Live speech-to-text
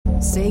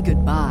Say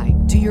goodbye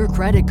to your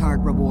credit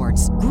card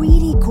rewards.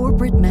 Greedy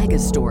corporate mega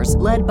stores,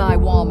 led by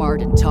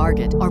Walmart and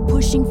Target, are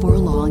pushing for a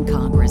law in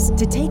Congress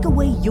to take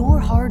away your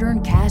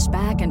hard-earned cash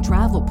back and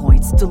travel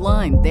points to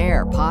line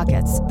their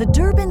pockets. The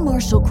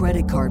Durbin-Marshall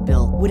credit card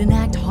bill would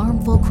enact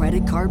harmful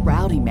credit card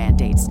routing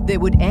mandates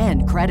that would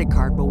end credit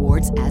card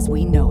rewards as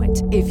we know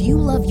it. If you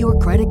love your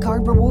credit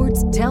card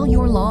rewards, tell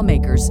your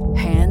lawmakers,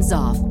 hands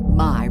off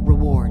my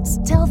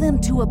rewards. Tell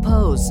them to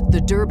oppose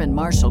the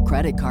Durbin-Marshall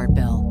credit card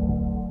bill.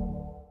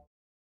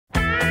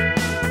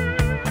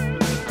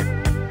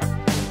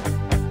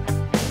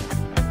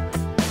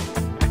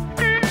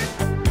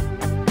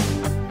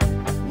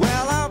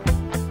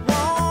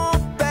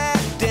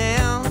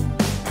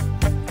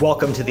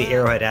 Welcome to the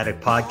Arrowhead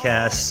Addict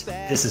Podcast.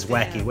 This is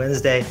Wacky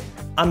Wednesday.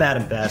 I'm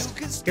Adam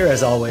Best, here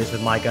as always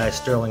with my guy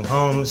Sterling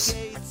Holmes.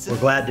 We're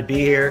glad to be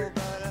here.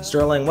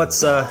 Sterling,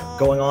 what's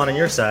going on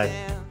your side?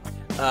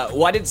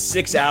 Why did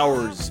 6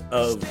 hours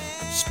of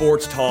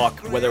sports talk,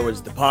 whether it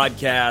was the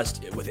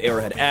podcast with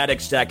Arrowhead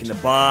Addict, Stack in the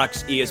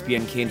Box,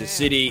 ESPN Kansas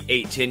City,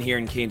 810 here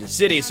in Kansas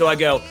City. So I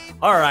go,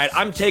 all right,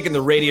 I'm taking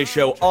the radio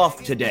show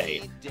off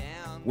today.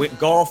 Went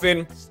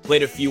golfing,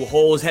 played a few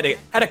holes, had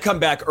to come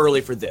back early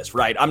for this,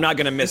 right? I'm not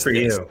going to miss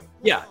this. You.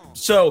 Yeah.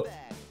 So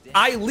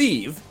I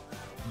leave,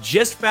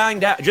 just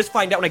find out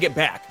when I get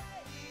back.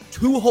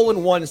 2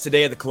 hole-in-ones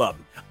today at the club.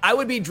 I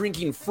would be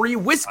drinking free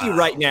whiskey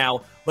right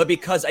now, but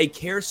because I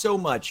care so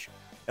much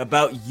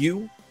about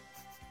you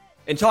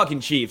and talking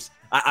Chiefs,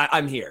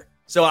 I'm here.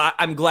 So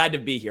I'm glad to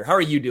be here. How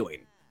are you doing?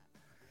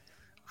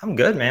 I'm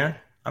good, man.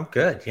 I'm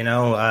good. You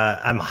know,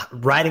 I'm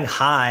riding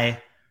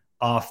high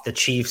off the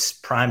Chiefs'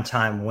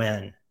 primetime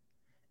win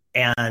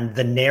and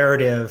the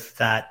narrative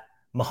that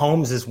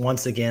Mahomes is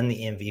once again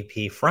the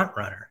MVP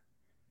frontrunner.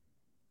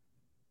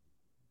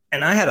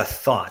 And I had a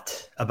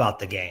thought about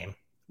the game.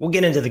 We'll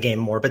get into the game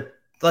more, but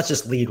let's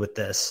just lead with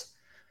this.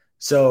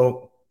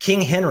 So King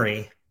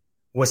Henry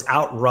was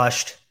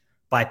outrushed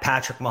by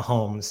Patrick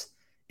Mahomes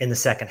in the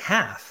second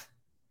half.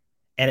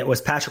 And it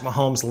was Patrick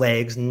Mahomes'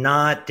 legs,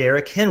 not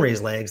Derrick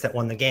Henry's legs, that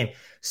won the game.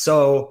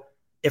 So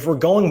if we're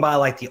going by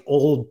like the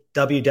old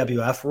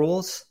WWF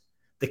rules,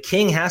 the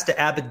king has to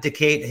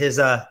abdicate his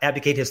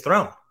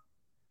throne.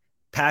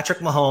 Patrick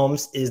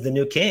Mahomes is the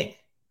new king.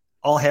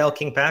 All hail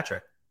King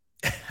Patrick.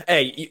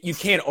 Hey, you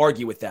can't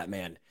argue with that,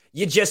 man.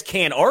 You just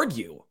can't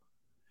argue.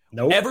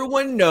 Nope.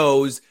 Everyone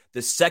knows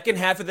the second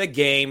half of the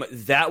game,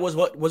 that was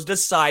what was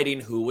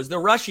deciding who was the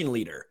rushing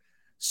leader.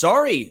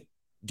 Sorry,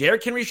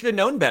 Derrick Henry should have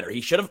known better.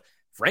 He should have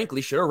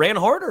ran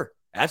harder.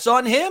 That's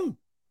on him.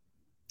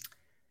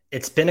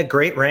 It's been a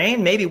great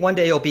reign. Maybe one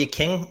day you'll be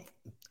king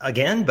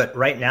again, but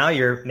right now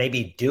you're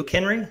maybe Duke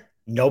Henry,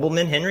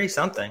 Nobleman Henry,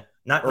 something.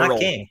 Not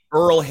king.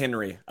 Earl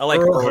Henry. I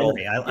like Earl.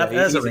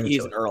 Henry.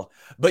 He's an Earl.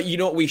 But you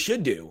know what we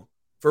should do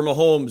for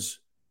Mahomes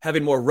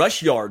having more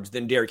rush yards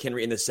than Derrick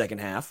Henry in the second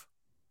half?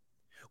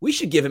 We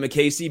should give him a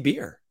KC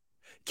beer.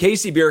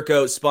 KC Beer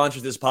Co.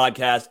 sponsors this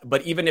podcast,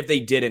 but even if they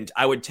didn't,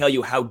 I would tell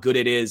you how good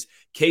it is.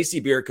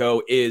 KC Beer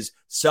Co. is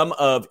some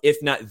of,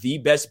 if not the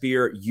best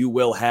beer you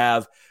will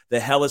have. The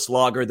Helles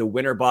Lager, the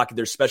Winterbach,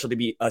 their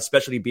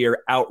specialty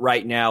beer out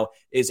right now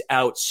is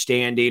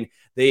outstanding.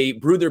 They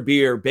brew their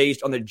beer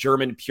based on the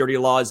German purity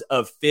laws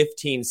of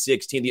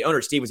 1516. The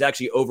owner, Steve, was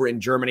actually over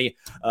in Germany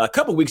a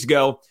couple weeks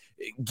ago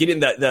getting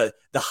the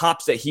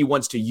hops that he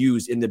wants to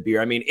use in the beer.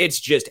 I mean, it's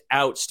just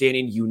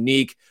outstanding,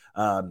 unique.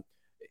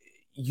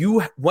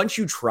 Once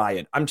you try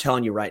it, I'm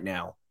telling you right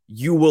now,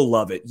 you will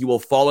love it. You will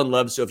fall in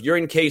love. So if you're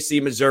in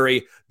KC,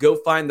 Missouri, go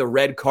find the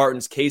red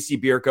cartons,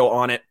 KC Beer Co.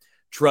 on it.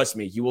 Trust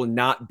me, you will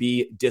not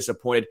be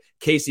disappointed.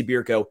 KC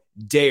Beer Co.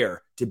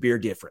 Dare to beer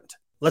different.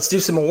 Let's do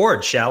some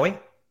awards, shall we?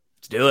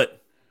 Let's do it.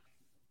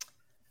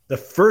 The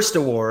first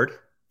award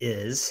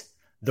is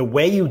the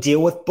Way You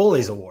Deal with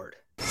Bullies Award.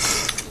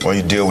 Well,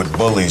 you deal with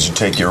bullies. You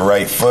take your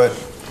right foot,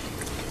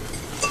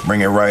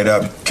 bring it right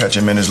up, catch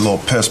him in his little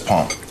piss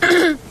pump.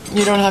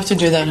 You don't have to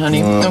do that,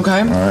 honey.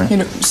 Okay?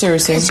 Right.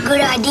 Seriously. It's a good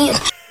idea.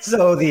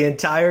 So the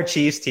entire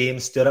Chiefs team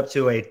stood up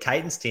to a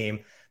Titans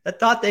team that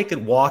thought they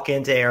could walk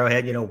into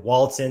Arrowhead,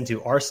 waltz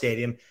into our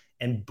stadium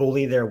and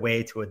bully their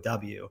way to a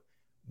W.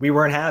 We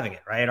weren't having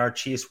it, right? Our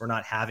Chiefs were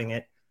not having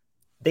it.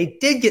 They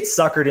did get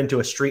suckered into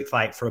a street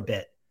fight for a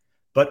bit,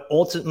 but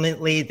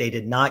ultimately they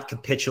did not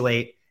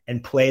capitulate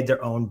and played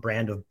their own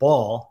brand of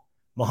ball.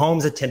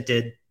 Mahomes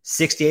attempted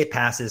 68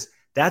 passes.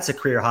 That's a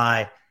career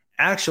high.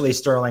 Actually,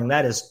 Sterling,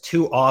 that is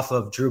 2 off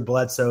of Drew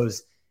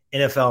Bledsoe's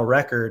NFL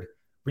record.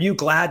 Were you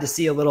glad to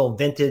see a little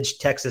vintage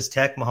Texas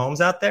Tech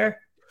Mahomes out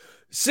there?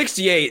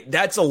 68,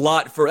 that's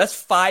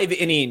 5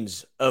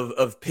 innings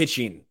of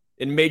pitching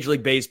in Major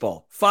League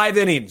Baseball. 5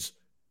 innings.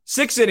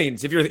 6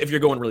 innings if you're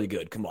going really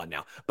good. Come on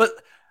now. But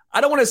I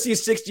don't want to see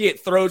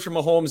 68 throws from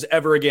Mahomes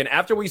ever again.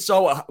 After we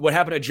saw what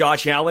happened to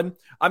Josh Allen,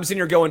 I'm sitting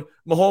here going,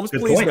 Mahomes,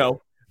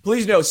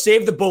 please no,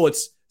 save the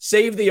bullets,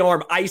 save the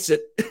arm, ice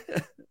it.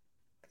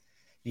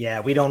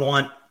 Yeah, we don't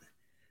want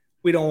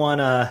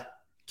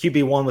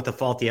QB1 with a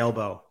faulty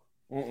elbow.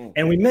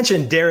 And we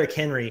mentioned Derrick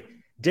Henry.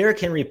 Derrick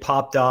Henry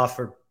popped off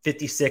for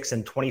 56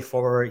 and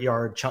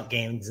 24-yard chunk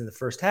gains in the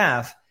first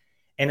half,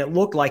 and it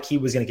looked like he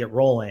was going to get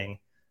rolling.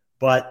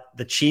 But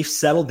the Chiefs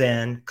settled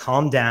in,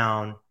 calmed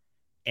down,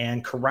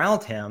 and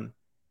corralled him.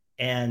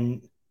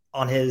 And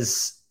on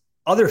his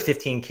other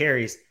 15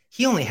 carries,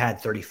 he only had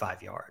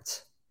 35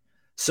 yards.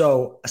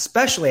 So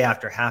especially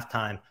after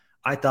halftime,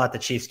 I thought the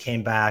Chiefs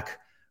came back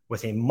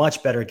with a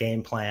much better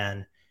game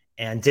plan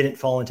and didn't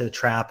fall into the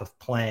trap of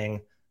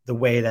playing the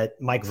way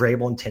that Mike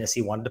Vrabel in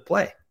Tennessee wanted to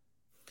play.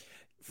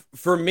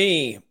 For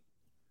me,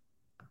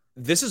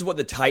 this is what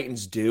the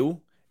Titans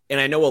do. And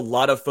I know a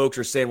lot of folks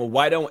are saying, well,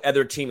 why don't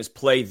other teams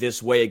play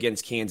this way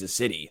against Kansas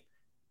City?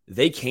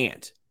 They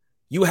can't.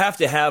 You have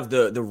to have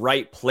the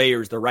right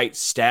players, the right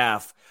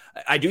staff.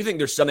 I do think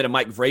there's something to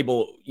Mike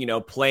Vrabel,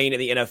 playing in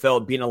the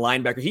NFL, being a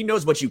linebacker. He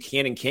knows what you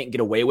can and can't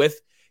get away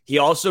with. He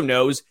also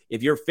knows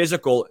if you're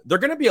physical, there are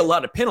going to be a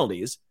lot of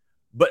penalties,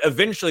 but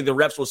eventually the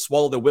refs will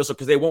swallow the whistle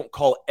because they won't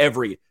call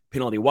every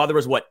penalty. While there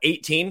was,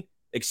 18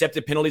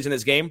 accepted penalties in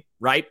this game,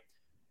 right?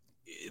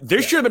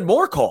 There should have been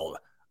more called,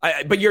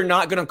 but you're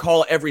not going to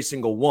call every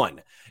single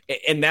one.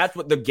 And that's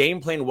what the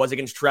game plan was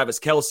against Travis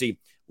Kelce.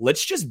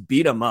 Let's just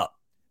beat him up.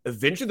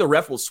 Eventually the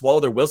ref will swallow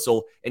their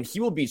whistle and he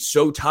will be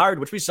so tired,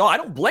 which we saw. I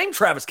don't blame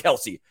Travis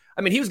Kelce.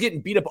 I mean, he was getting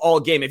beat up all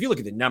game. If you look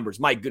at the numbers,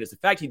 my goodness, the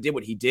fact he did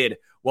what he did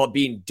while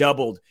being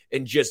doubled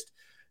and just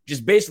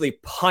basically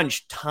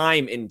punched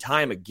time and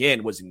time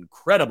again was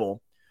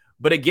incredible.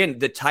 But again,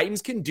 the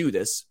Titans can do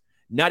this.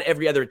 Not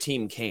every other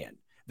team can.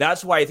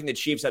 That's why I think the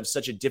Chiefs have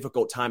such a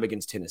difficult time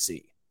against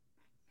Tennessee.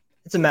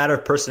 It's a matter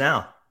of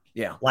personnel.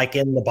 Yeah. Like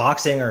in the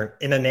boxing or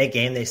MMA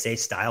game, they say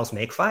styles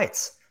make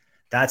fights.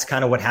 That's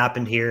kind of what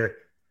happened here.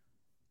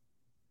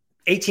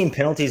 18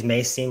 penalties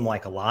may seem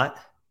like a lot,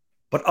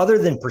 but other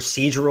than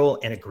procedural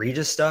and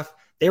egregious stuff,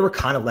 they were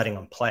kind of letting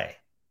them play.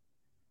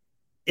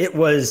 It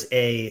was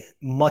a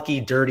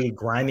mucky, dirty,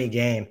 grimy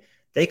game.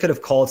 They could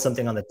have called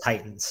something on the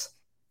Titans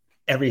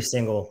every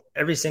single,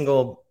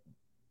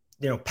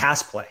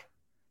 pass play.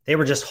 They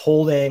were just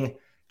holding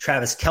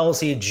Travis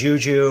Kelce,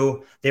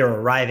 Juju. They were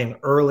arriving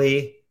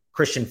early.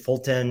 Christian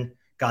Fulton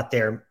got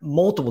there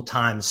multiple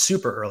times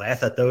super early. I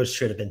thought those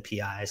should have been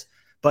PIs.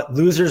 But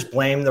losers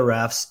blame the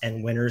refs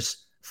and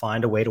winners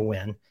find a way to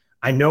win.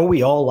 I know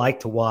we all like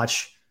to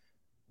watch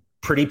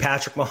pretty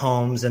Patrick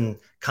Mahomes and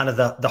kind of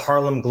the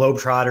Harlem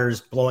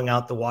Globetrotters blowing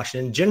out the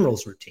Washington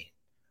Generals routine,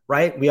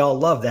 right? We all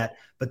love that.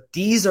 But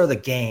these are the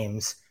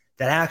games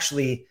that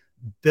actually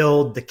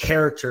build the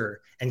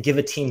character and give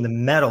a team the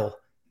mettle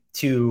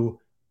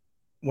to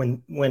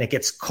when it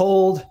gets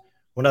cold,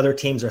 when other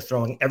teams are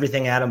throwing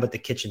everything at them but the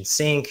kitchen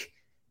sink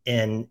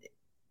in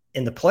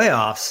the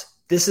playoffs.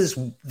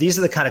 These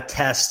are the kind of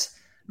tests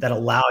that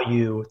allow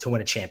you to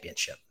win a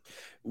championship.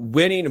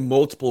 Winning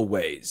multiple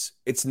ways.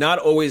 It's not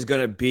always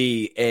going to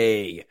be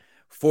a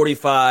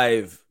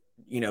 45-10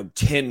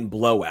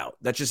 blowout.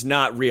 That's just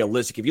not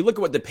realistic. If you look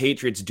at what the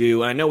Patriots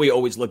do, and I know we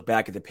always look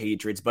back at the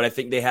Patriots, but I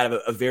think they have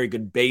a very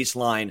good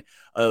baseline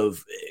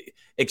of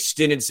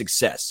extended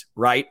success,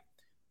 right?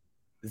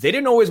 They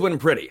didn't always win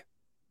pretty.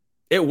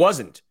 It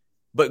wasn't.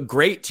 But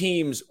great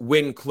teams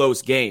win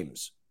close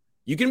games.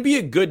 You can be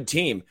a good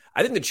team.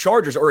 I think the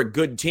Chargers are a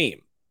good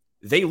team.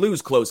 They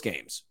lose close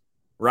games,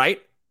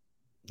 right?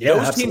 Yeah,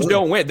 those absolutely. teams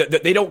don't win.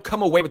 They don't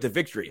come away with the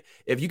victory.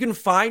 If you can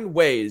find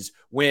ways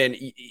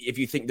if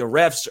you think the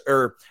refs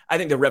I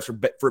think the refs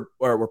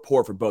were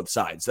poor for both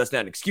sides. That's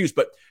not an excuse,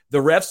 but the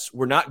refs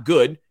were not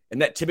good,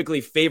 and that typically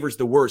favors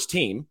the worst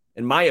team,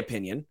 in my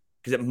opinion,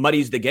 because it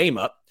muddies the game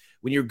up.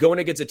 When you're going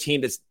against a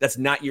team that's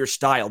not your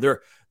style,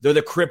 they're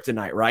the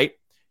kryptonite, right?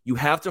 You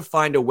have to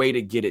find a way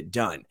to get it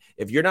done.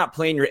 If you're not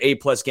playing your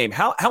A-plus game,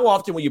 how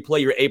often will you play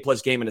your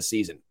A-plus game in a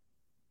season?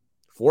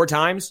 4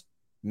 times?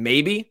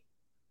 Maybe?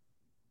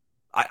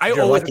 I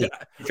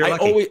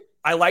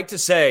like to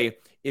say,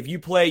 if you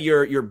play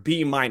your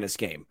B-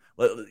 game,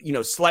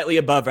 slightly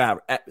above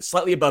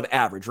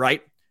average,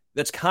 right?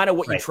 That's kind of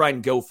what you try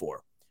and go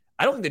for.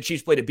 I don't think the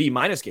Chiefs played a B-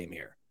 game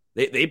here.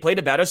 They played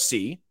about a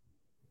C.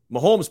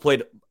 Mahomes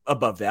played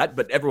above that,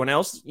 but everyone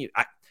else,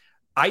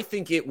 I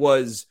think it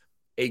was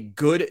a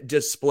good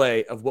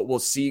display of what we'll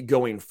see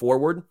going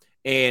forward.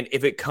 And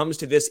if it comes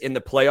to this in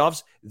the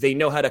playoffs, they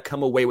know how to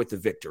come away with the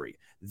victory.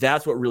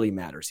 That's what really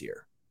matters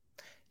here.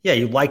 Yeah,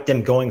 you like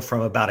them going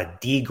from about a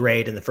D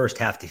grade in the first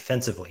half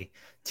defensively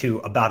to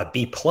about a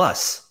B+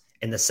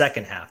 in the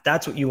second half.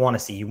 That's what you want to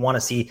see. You want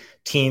to see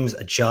teams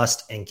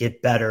adjust and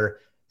get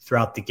better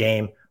throughout the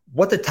game.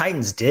 What the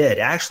Titans did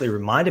actually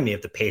reminded me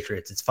of the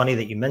Patriots. It's funny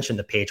that you mentioned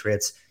the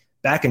Patriots.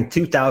 Back in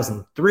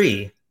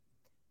 2003,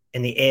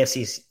 in the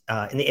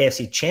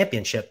AFC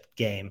Championship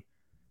game,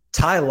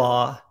 Ty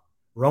Law,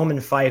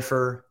 Roman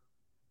Pfeiffer,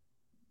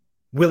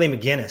 Willie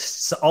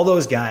McGinnis, all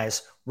those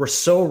guys were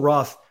so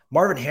rough.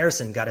 Marvin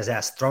Harrison got his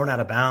ass thrown out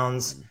of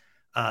bounds.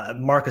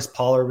 Marcus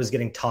Pollard was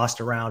getting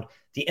tossed around.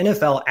 The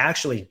NFL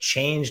actually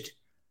changed.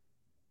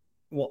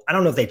 Well, I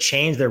don't know if they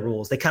changed their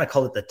rules. They kind of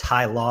called it the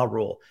Ty Law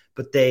rule,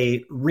 but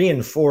they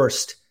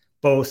reinforced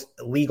both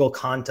illegal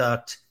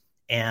conduct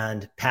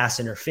and pass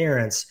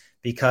interference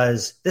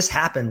because this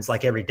happens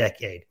like every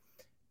decade.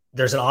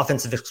 there's an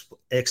offensive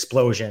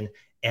explosion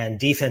and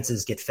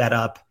defenses get fed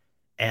up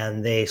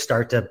and they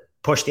start to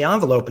push the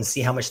envelope and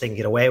see how much they can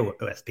get away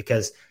with.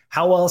 Because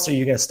how else are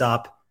you going to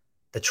stop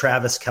the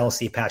Travis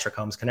Kelce, Patrick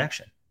Mahomes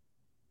connection?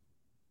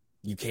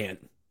 You can't.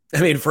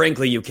 I mean,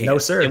 frankly, you can't. No,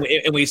 sir.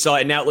 And we saw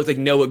it. Now it looked like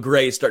Noah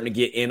Gray is starting to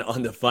get in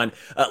on the fun.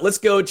 Let's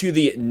go to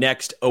the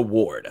next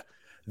award.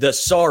 The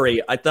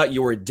Sorry, I Thought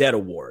You Were Dead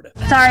award.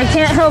 Sorry,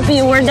 can't help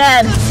you. We're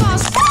dead.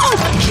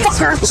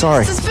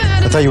 Sorry,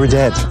 I thought you were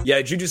dead.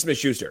 Yeah, Juju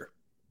Smith-Schuster.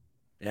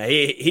 Yeah,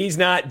 he's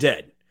not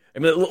dead. I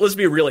mean, let's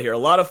be real here. A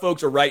lot of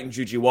folks are writing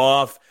Juju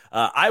off.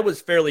 I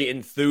was fairly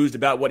enthused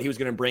about what he was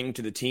going to bring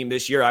to the team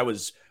this year. I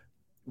was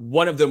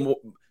one of them.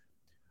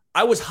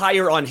 I was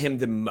higher on him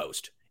than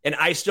most, and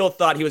I still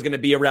thought he was going to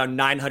be around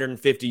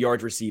 950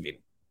 yards receiving.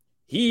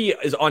 He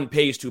is on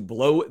pace to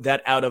blow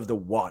that out of the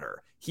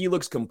water. He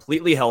looks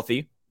completely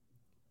healthy.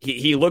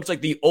 He looks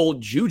like the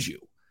old Juju.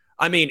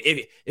 I mean,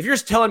 if you're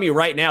just telling me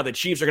right now the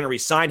Chiefs are going to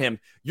re-sign him,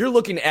 you're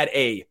looking at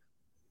a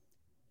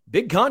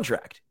big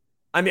contract.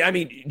 I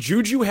mean,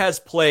 Juju has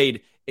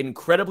played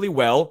incredibly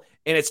well,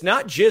 and it's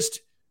not just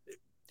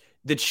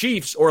the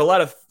Chiefs or a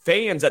lot of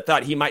fans that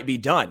thought he might be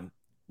done.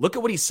 Look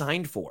at what he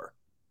signed for.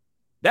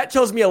 That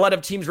tells me a lot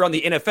of teams around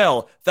the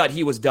NFL thought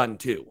he was done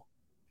too.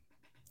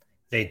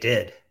 They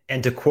did.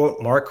 And to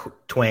quote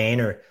Mark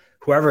Twain, or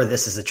whoever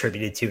this is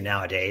attributed to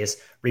nowadays,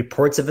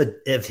 reports of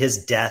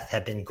his death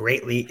have been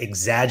greatly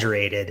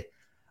exaggerated.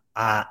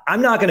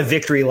 I'm not going to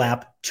victory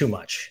lap too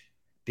much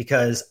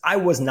because I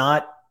was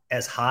not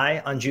as high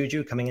on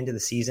Juju coming into the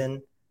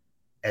season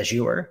as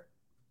you were.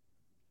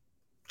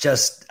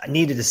 Just I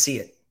needed to see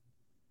it.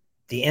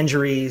 The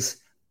injuries,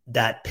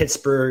 that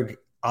Pittsburgh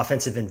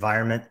offensive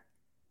environment,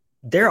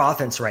 their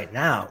offense right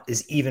now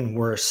is even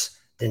worse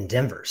than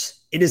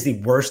Denver's. It is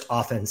the worst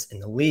offense in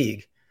the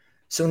league.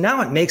 So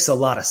now it makes a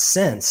lot of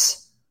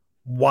sense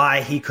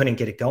why he couldn't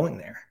get it going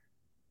there.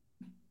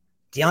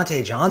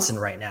 Deontay Johnson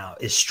right now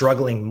is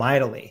struggling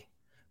mightily.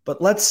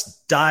 But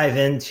let's dive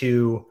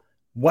into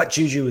what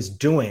Juju is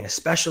doing,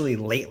 especially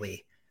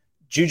lately.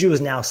 Juju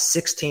is now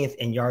 16th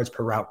in yards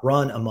per route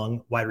run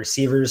among wide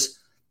receivers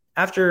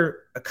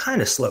after a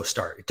kind of slow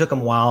start. It took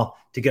him a while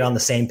to get on the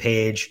same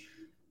page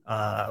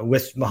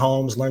with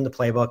Mahomes, learn the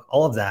playbook,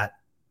 all of that.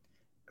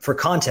 For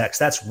context,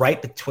 that's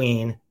right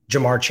between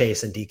Jamar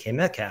Chase and DK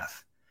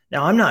Metcalf.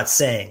 Now, I'm not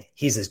saying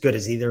he's as good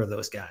as either of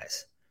those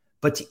guys,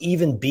 but to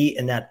even be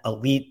in that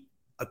elite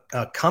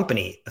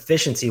company,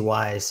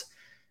 efficiency-wise,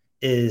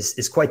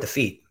 is quite the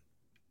feat.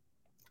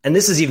 And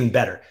this is even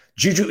better.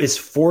 Juju is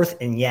 4th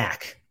in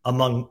YAC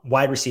among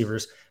wide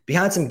receivers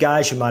behind some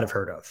guys you might have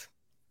heard of.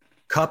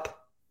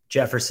 Kupp,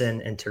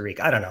 Jefferson, and Tariq.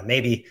 I don't know.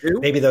 Maybe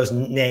those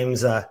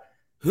names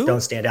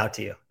don't stand out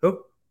to you.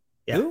 Who?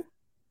 Yeah. Who?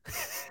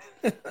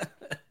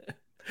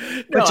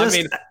 No, just,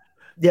 I mean,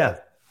 yeah.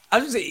 I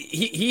was going to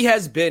say, he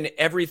has been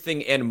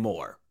everything and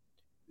more.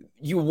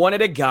 You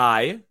wanted a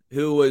guy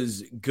who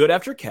was good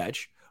after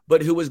catch,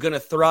 but who was going to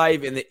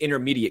thrive in the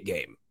intermediate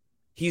game.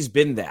 He's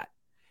been that.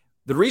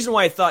 The reason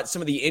why I thought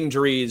some of the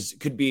injuries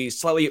could be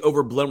slightly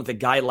overblown with a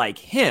guy like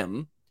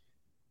him,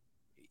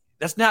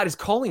 that's not his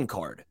calling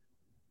card.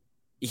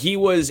 He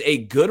was a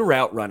good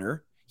route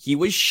runner. He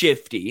was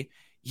shifty.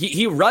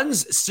 He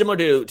runs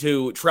similar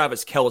to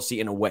Travis Kelce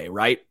in a way,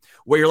 right?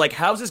 Where you're like,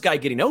 how's this guy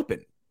getting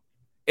open?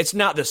 It's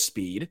not the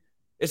speed.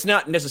 It's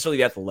not necessarily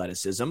the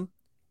athleticism.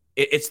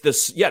 It's the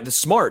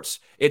smarts.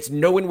 It's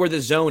knowing where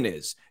the zone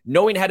is,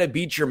 knowing how to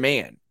beat your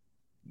man.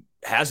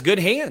 Has good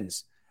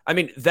hands. I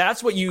mean,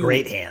 that's what you...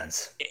 Great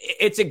hands.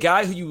 It's a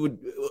guy who you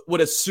would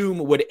assume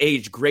would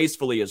age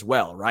gracefully as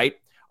well, right?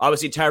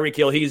 Obviously, Tyreek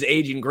Hill, he's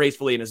aging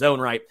gracefully in his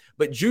own right.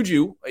 But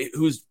Juju,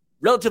 who's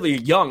relatively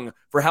young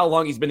for how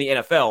long he's been in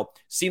the NFL,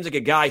 seems like a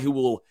guy who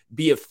will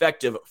be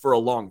effective for a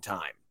long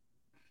time.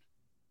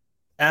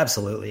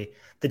 Absolutely.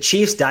 The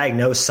Chiefs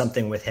diagnosed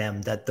something with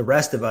him that the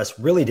rest of us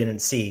really didn't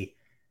see.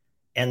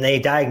 And they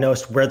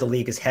diagnosed where the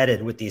league is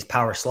headed with these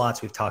power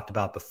slots we've talked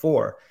about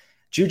before.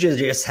 Juju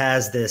just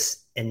has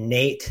this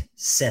innate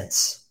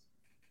sense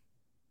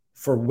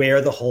for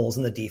where the holes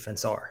in the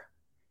defense are.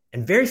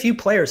 And very few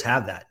players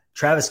have that.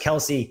 Travis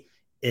Kelce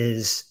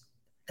is,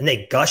 and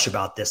they gush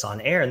about this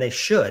on air, and they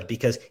should,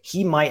 because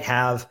he might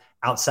have,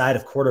 outside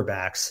of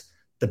quarterbacks,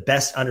 the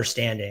best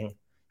understanding.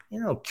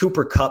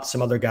 Cooper Kupp,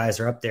 some other guys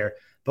are up there.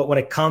 But when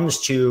it comes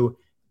to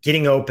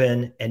getting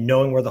open and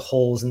knowing where the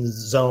holes in the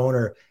zone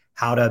or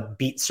how to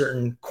beat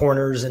certain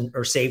corners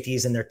or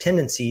safeties and their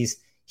tendencies,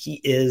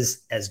 he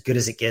is as good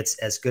as it gets,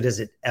 as good as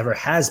it ever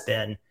has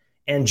been.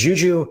 And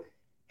Juju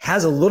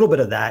has a little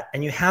bit of that,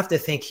 and you have to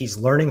think he's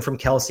learning from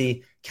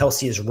Kelce.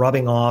 Kelce is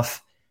rubbing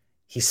off.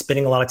 He's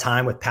spending a lot of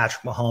time with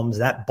Patrick Mahomes.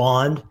 That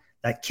bond,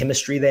 that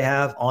chemistry they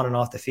have on and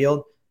off the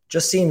field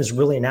just seems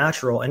really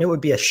natural, and it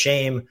would be a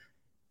shame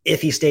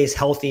if he stays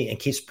healthy and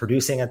keeps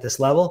producing at this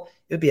level.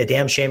 It would be a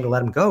damn shame to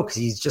let him go because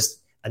he's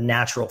just a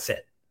natural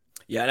fit.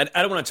 Yeah, and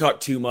I don't want to talk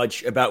too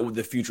much about what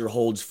the future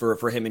holds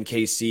for him in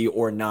KC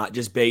or not,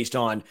 just based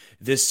on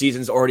this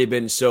season's already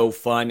been so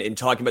fun, and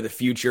talking about the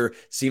future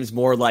seems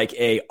more like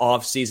a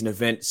off-season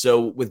event. So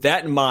with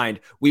that in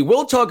mind, we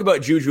will talk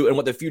about Juju and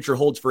what the future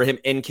holds for him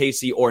in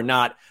KC or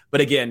not.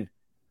 But again,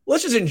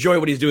 let's just enjoy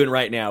what he's doing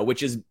right now,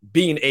 which is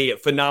being a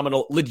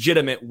phenomenal,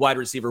 legitimate wide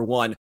receiver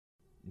one.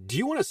 Do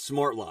you want a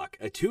smart lock,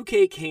 a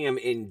 2K cam,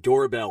 and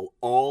doorbell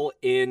all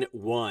in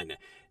one?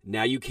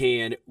 Now you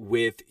can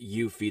with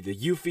Eufy, the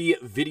Eufy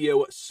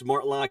Video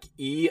Smart Lock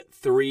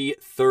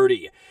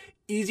E330.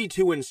 Easy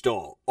to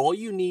install. All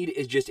you need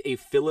is just a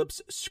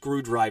Phillips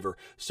screwdriver.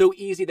 So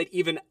easy that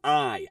even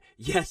I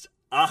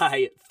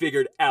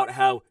figured out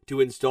how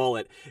to install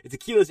it. It's a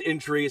keyless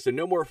entry, so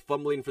no more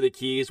fumbling for the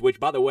keys, which,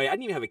 by the way, I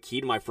didn't even have a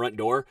key to my front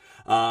door.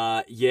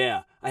 I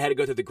had to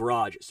go through the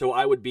garage, so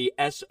I would be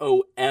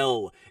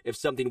SOL if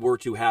something were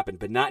to happen,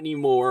 but not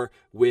anymore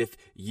with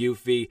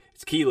Eufy.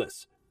 It's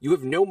keyless. You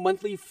have no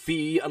monthly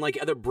fee, unlike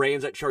other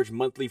brands that charge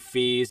monthly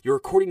fees. Your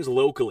recordings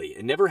locally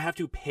and never have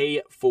to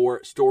pay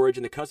for storage,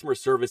 and the customer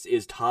service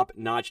is top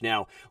notch.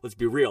 Now, let's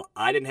be real,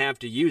 I didn't have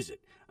to use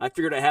it. I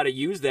figured out how to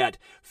use that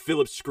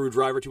Phillips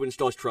screwdriver to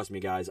install. Trust me,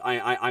 guys,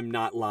 I'm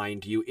not lying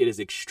to you. It is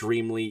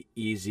extremely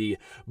easy.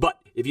 But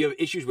if you have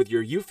issues with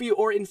your Eufy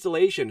or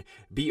installation,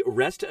 be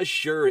rest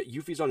assured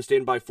Eufy's on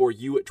standby for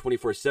you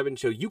 24/7,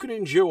 so you can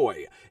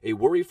enjoy a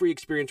worry-free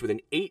experience with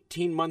an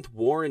 18-month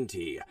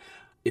warranty.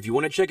 If you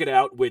want to check it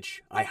out,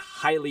 which I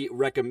highly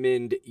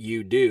recommend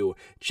you do,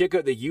 check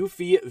out the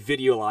Eufy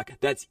Video Lock.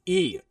 That's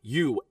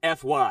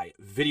EUFY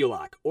Video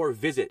Lock. Or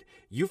visit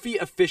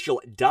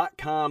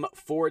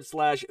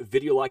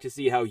eufyofficial.com/video lock to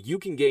see how you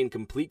can gain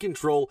complete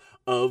control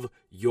of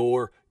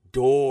your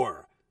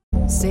door.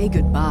 Say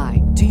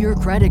goodbye to your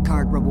credit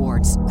card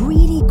rewards.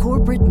 Greedy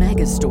corporate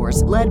mega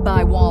stores, led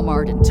by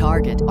Walmart and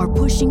Target, are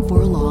pushing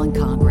for a law in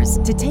Congress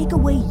to take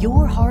away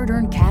your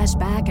hard-earned cash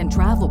back and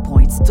travel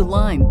points to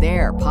line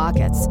their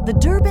pockets. The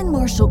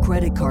Durbin-Marshall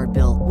credit card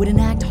bill would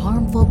enact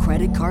harmful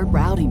credit card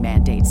routing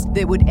mandates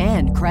that would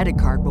end credit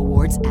card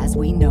rewards as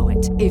we know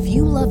it. If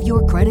you love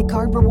your credit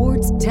card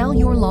rewards, tell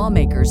your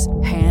lawmakers,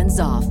 hands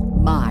off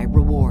my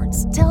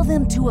rewards. Tell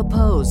them to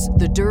oppose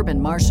the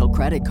Durbin-Marshall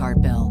credit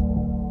card bill.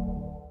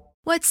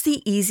 What's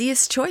the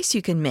easiest choice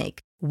you can make?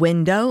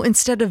 Window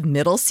instead of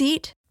middle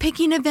seat?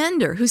 Picking a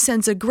vendor who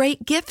sends a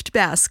great gift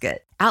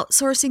basket?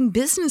 Outsourcing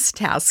business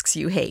tasks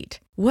you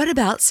hate? What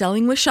about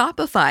selling with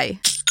Shopify?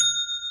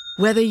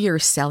 Whether you're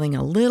selling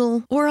a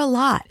little or a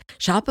lot,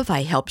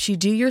 Shopify helps you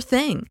do your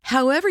thing,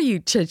 however you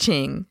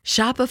cha-ching.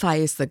 Shopify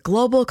is the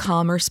global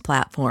commerce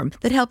platform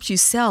that helps you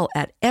sell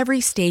at every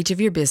stage of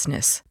your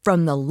business.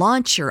 From the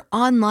launch your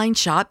online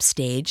shop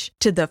stage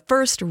to the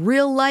first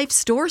real-life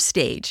store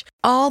stage,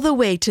 all the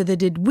way to the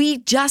did we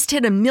just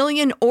hit 1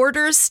 million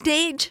orders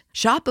stage.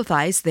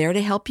 Shopify's there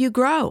to help you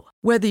grow.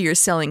 Whether you're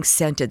selling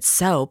scented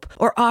soap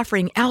or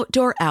offering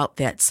outdoor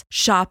outfits,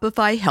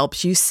 Shopify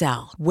helps you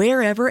sell.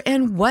 Wherever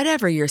and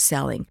whatever you're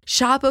selling,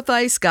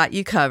 Shopify's got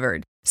you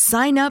covered.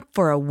 Sign up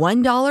for a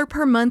 $1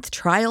 per month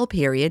trial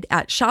period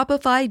at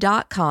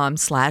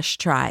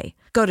shopify.com/try.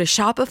 Go to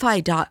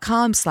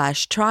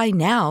shopify.com/try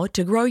now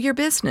to grow your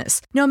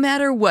business, no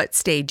matter what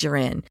stage you're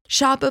in.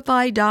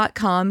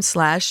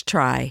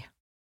 Shopify.com/try.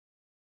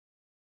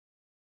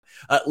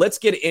 Let's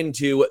get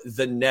into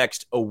the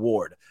next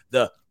award,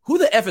 the Who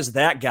the F is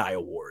That Guy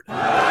award.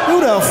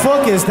 Who the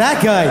fuck is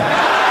that guy?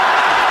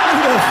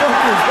 Who the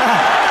fuck is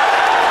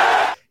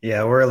that?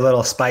 Yeah, we're a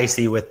little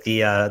spicy with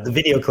the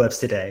video clips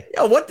today.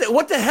 Yeah, what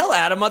the hell,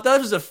 Adam? I thought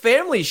this was a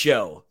family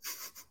show.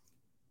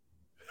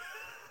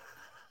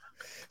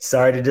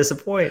 Sorry to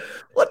disappoint.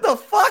 What the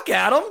fuck,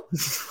 Adam?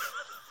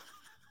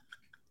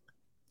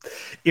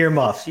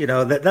 Earmuffs,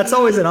 that's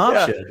always an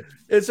option.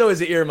 Yeah, it's always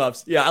the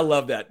earmuffs. Yeah, I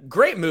love that.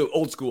 Great move,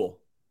 old school.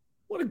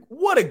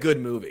 What a good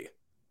movie.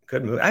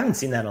 Good movie. I haven't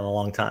seen that in a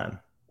long time.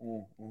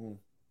 Mm-hmm.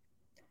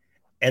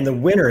 And the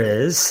winner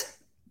is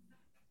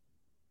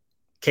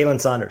Kalen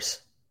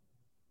Saunders.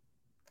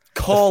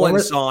 Colin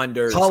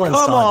Saunders. Come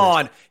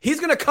on. He's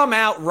going to come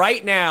out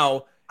right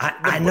now.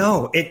 I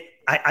know.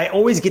 I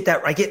always get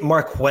that. I get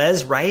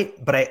Marquez right,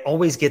 but I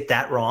always get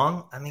that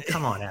wrong. I mean,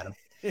 come on, Adam.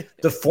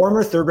 The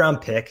former third-round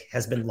pick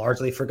has been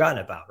largely forgotten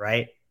about,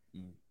 right?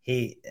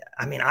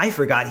 I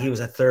forgot he was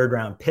a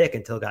third-round pick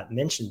until it got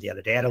mentioned the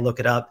other day. I had to look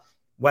it up.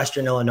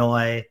 Western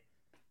Illinois.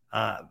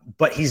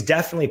 But he's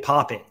definitely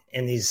popping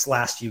in these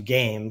last few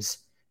games.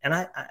 And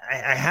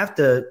I have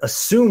to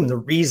assume the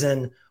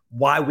reason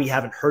why we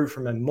haven't heard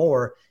from him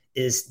more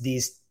is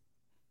these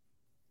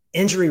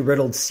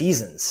injury-riddled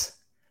seasons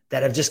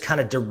that have just kind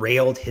of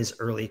derailed his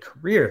early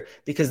career,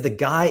 because the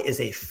guy is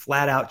a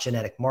flat-out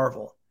genetic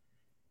marvel.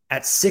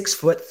 At 6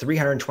 foot,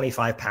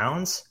 325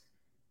 pounds,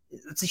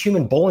 it's a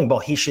human bowling ball.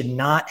 He should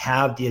not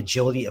have the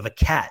agility of a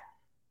cat,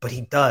 but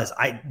he does.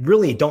 I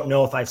really don't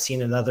know if I've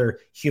seen another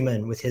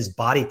human with his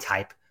body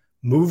type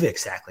move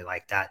exactly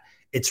like that.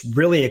 It's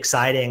really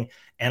exciting,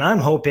 and I'm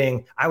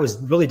hoping. I was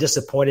really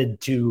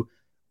disappointed to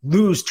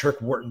lose Turk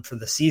Wharton for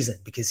the season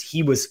because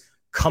he was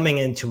coming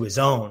into his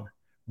own,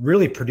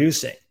 really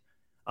producing.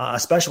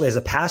 especially as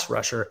a pass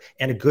rusher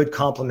and a good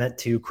complement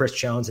to Chris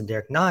Jones and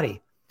Derek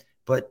Nottie.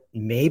 But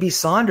maybe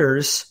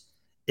Saunders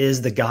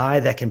is the guy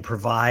that can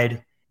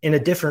provide in a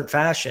different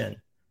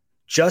fashion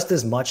just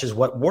as much as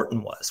what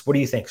Wharton was. What do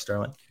you think,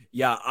 Sterling?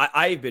 Yeah,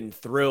 I've been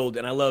thrilled,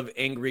 and I love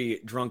Angry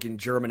Drunken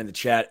German in the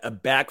chat. A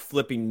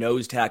back-flipping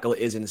nose tackle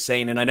is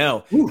insane, and I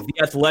know the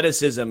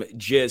athleticism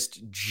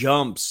just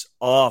jumps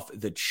off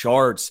the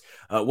charts.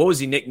 What was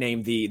he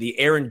nicknamed? The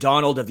Aaron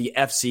Donald of the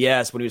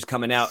FCS when he was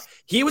coming out.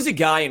 He was a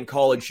guy in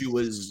college who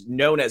was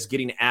known as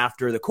getting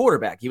after the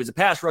quarterback. He was a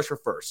pass rusher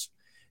first,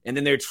 and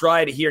then they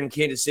tried here in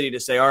Kansas City to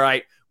say, all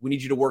right, we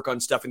need you to work on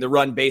stuffing the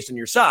run based on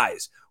your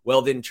size.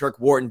 Well, then Turk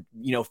Wharton,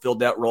 filled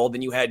that role.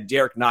 Then you had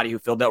Derek Nottie who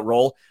filled that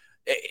role.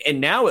 And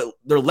now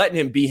they're letting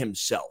him be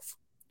himself.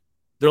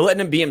 They're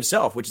letting him be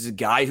himself, which is a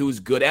guy who's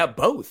good at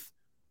both.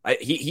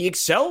 He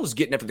excels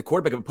getting after the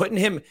quarterback, but putting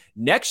him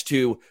next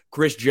to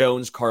Chris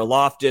Jones,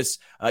 Karlaftis.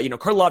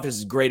 Karlaftis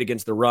is great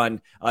against the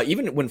run.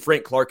 Even when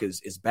Frank Clark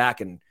is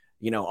back and,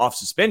 off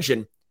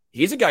suspension,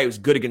 he's a guy who's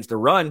good against the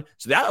run.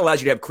 So that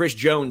allows you to have Chris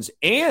Jones,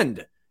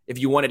 and if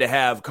you wanted to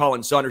have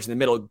Colin Saunders in the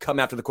middle come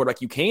after the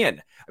quarterback, you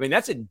can. I mean,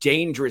 that's a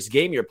dangerous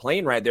game you're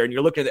playing right there, and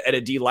you're looking at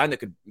a D-line that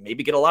could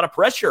maybe get a lot of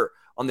pressure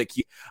on the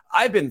key.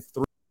 I've been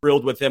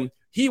thrilled with him.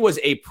 He was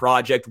a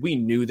project. We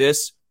knew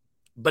this,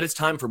 but it's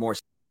time for more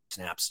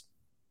snaps.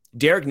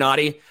 Derek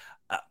Nottie,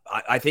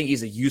 I think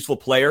he's a useful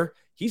player.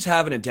 He's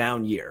having a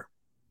down year.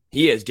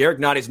 He is. Derek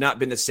Nottie's not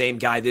been the same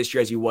guy this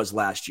year as he was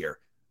last year.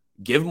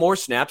 Give more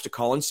snaps to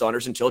Colin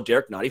Saunders until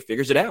Derek Nottie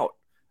figures it out.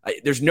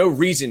 There's no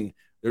reason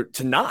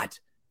to not.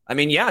 I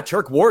mean, yeah,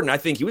 Turk Wharton, I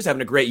think he was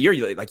having a great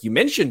year, like you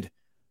mentioned.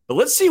 But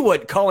let's see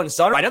what Colin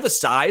Saunders, I know the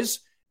size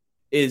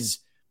is,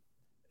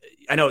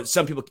 I know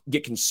some people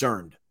get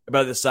concerned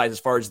about the size as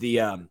far as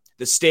the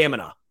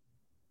stamina.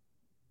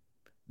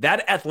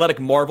 That athletic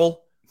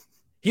marvel,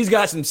 he's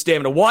got some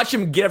stamina. Watch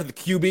him get after the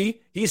QB.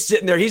 He's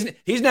sitting there.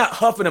 He's not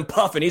huffing and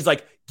puffing. He's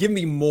like, give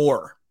me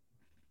more.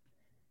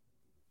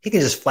 He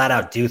can just flat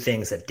out do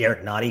things that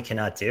Derek Nottie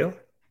cannot do.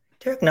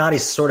 Derek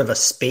Nottie's sort of a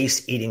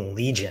space-eating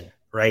legion,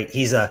 right?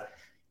 He's a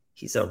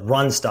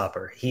run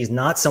stopper. He's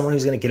not someone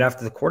who's going to get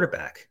after the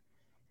quarterback.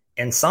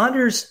 And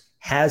Saunders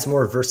has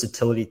more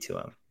versatility to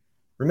him.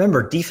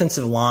 Remember,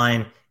 defensive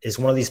line is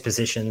one of these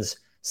positions.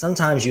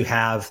 Sometimes you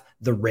have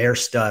the rare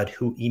stud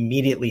who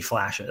immediately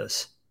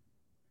flashes,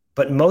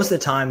 but most of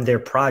the time they're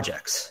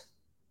projects.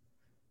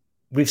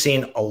 We've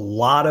seen a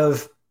lot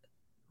of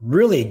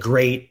really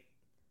great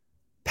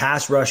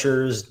pass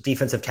rushers,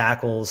 defensive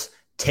tackles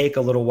take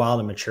a little while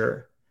to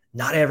mature.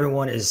 Not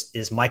everyone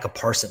is Micah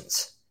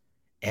Parsons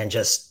and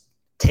just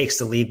takes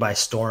the league by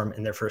storm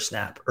in their first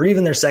snap or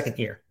even their second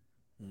year.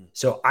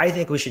 So I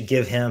think we should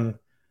give him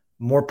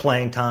more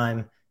playing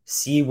time,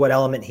 see what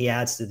element he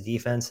adds to the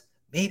defense,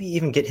 maybe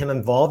even get him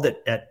involved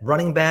at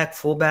running back,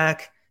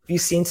 fullback. Have you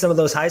seen some of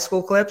those high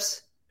school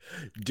clips?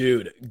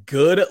 Dude,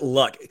 good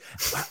luck.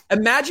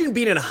 Imagine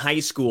being in high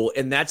school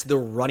and that's the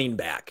running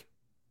back.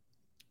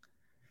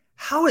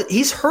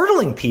 He's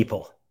hurdling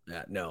people.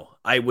 No,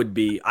 I would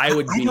be I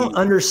don't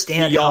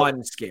understand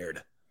beyond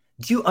scared.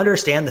 Do you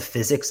understand the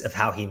physics of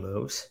how he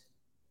moves?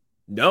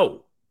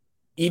 No.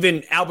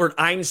 Even Albert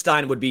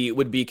Einstein would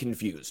be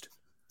confused.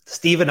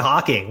 Stephen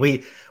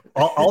Hawking.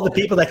 All the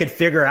people that could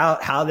figure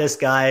out how this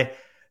guy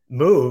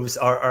moves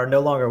are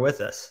no longer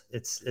with us.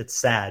 It's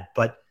sad.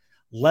 But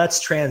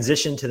let's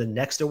transition to the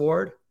next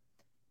award.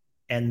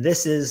 And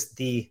this is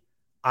the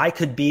I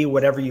Could Be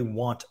Whatever You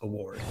Want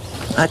award.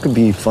 I could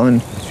be fun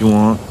if you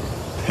want.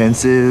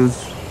 Pensive,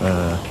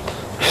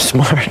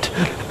 smart,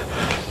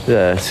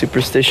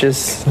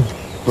 superstitious,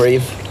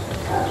 brave,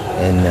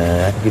 and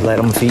I could be light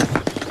on my feet.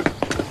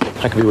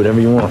 I could be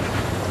whatever you want.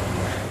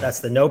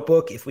 That's The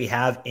Notebook. If we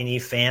have any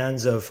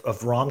fans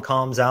of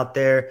rom-coms out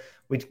there,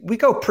 we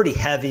go pretty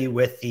heavy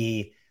with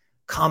the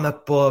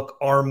comic book,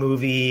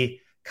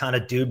 R-movie kind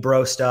of dude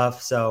bro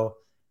stuff. So,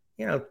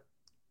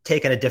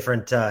 taking a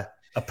different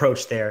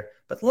approach there.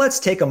 But let's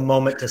take a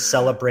moment to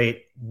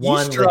celebrate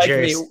one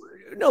luxurious.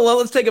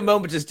 Let's take a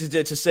moment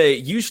to say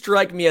you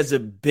strike me as a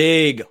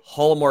big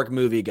Hallmark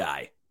movie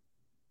guy.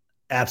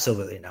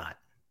 Absolutely not.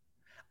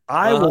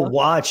 I will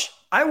watch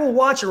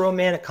a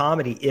romantic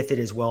comedy if it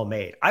is well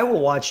made. I will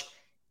watch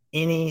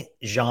any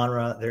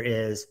genre there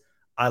is.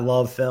 I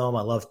love film.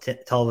 I love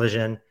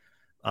television.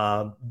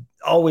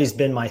 Always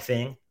been my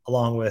thing,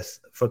 along with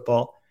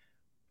football.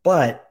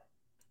 But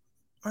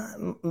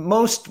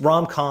most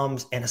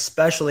rom-coms, and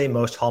especially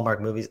most Hallmark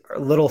movies, are a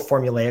little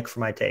formulaic for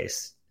my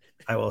taste,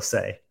 I will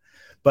say.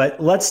 But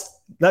let's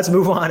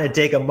move on and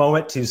take a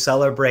moment to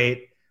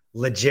celebrate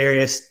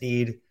L'Jarius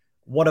Sneed,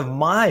 one of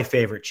my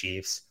favorite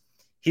Chiefs.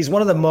 He's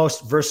one of the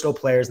most versatile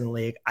players in the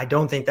league. I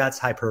don't think that's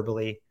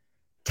hyperbole.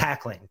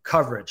 Tackling,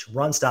 coverage,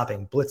 run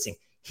stopping, blitzing.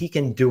 He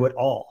can do it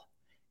all.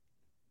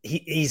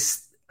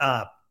 He's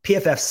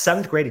PFF's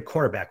seventh graded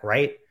cornerback,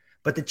 right?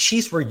 But the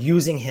Chiefs were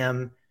using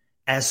him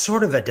as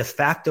sort of a de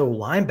facto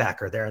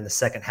linebacker there in the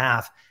second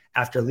half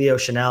after Leo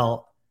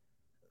Chanel.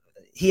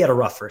 He had a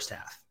rough first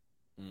half.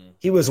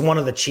 He was one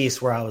of the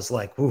Chiefs where I was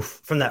like,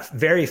 oof, from that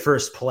very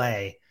first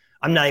play,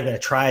 I'm not even going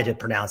to try to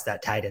pronounce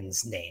that tight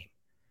end's name.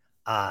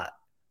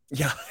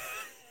 Yeah.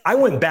 I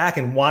went back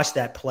and watched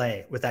that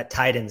play with that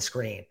tight end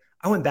screen.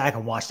 I went back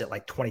and watched it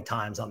like 20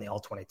 times on the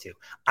All-22.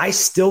 I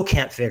still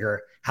can't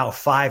figure how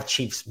 5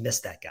 Chiefs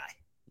missed that guy.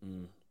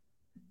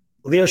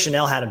 Leo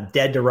Chanel had him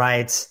dead to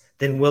rights.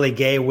 Then Willie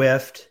Gay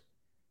whiffed,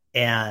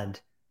 and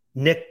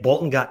Nick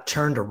Bolton got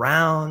turned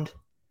around.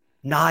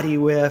 Noddy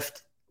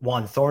whiffed.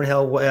 Juan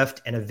Thornhill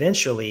whiffed. And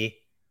eventually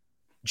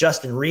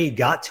Justin Reed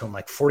got to him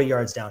like 40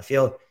 yards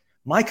downfield.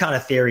 My kind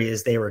of theory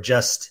is they were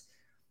just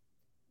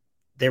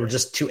too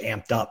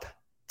amped up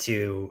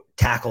to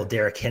tackle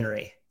Derrick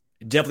Henry.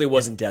 It definitely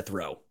wasn't death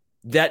row.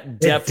 That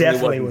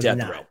definitely wasn't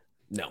death row.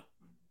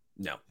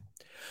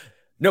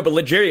 No, but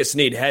L'Jarius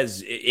Sneed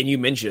has, and you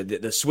mentioned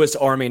it, the Swiss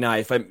Army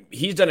knife.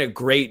 He's done a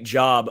great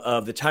job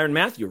of the Tyrann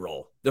Mathieu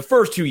role. The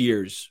first 2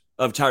 years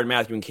of Tyrann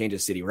Mathieu in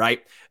Kansas City,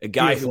 right? A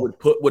guy who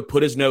would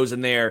put his nose in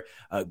there,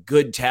 a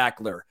good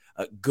tackler,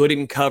 good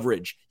in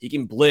coverage. He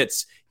can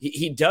blitz.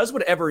 He does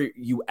whatever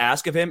you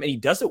ask of him, and he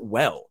does it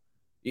well.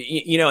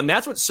 And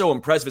that's what's so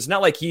impressive. It's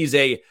not like he's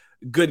a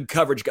good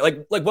coverage guy.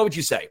 Like what would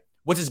you say?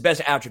 What's his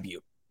best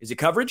attribute? Is it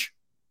coverage?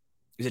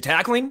 Is it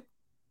tackling?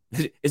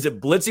 Is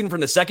it blitzing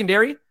from the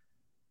secondary?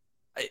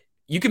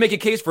 You can make a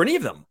case for any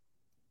of them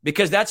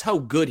because that's how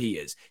good he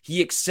is. He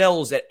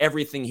excels at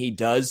everything he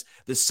does.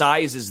 The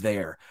size is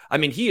there. I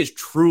mean, he is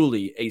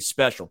truly a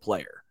special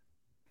player.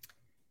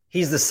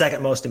 He's the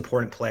second most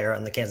important player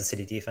on the Kansas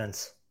City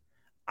defense.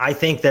 I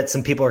think that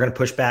some people are going to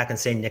push back and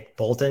say Nick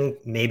Bolton,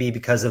 maybe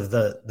because of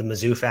the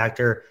Mizzou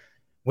factor.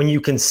 When you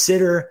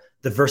consider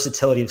the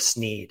versatility of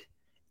Sneed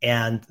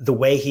and the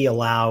way he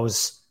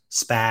allows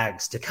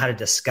Spags to kind of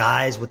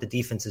disguise what the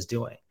defense is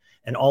doing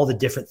and all the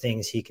different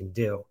things he can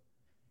do,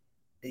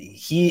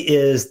 he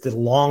is the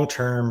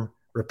long-term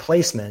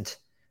replacement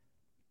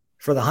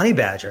for the Honey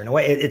Badger. In a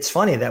way, it's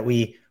funny that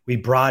we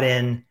brought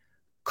in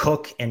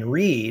Cook and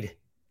Reed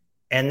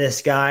and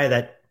this guy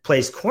that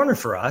plays corner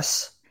for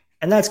us,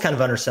 and that's kind of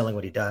underselling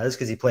what he does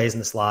because he plays in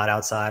the slot,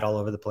 outside, all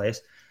over the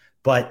place.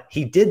 But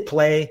he did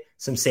play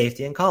some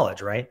safety in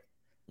college, right?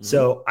 Mm-hmm.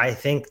 So I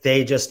think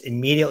they just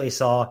immediately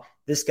saw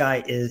this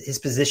guy his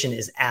position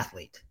is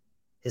athlete.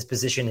 His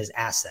position is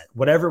asset.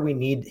 Whatever we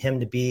need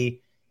him to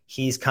be,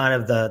 he's kind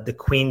of the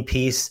queen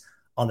piece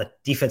on the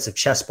defensive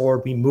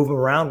chessboard. We move him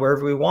around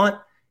wherever we want,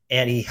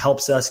 and he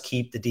helps us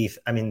keep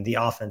the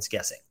offense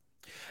guessing.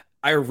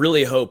 I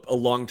really hope a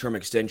long-term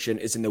extension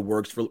is in the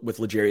works with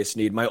L'Jarius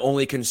Sneed. My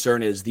only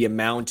concern is the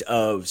amount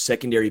of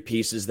secondary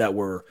pieces that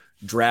were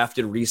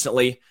drafted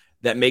recently.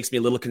 That makes me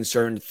a little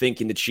concerned,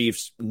 thinking the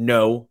Chiefs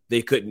know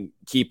they couldn't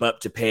keep up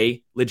to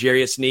pay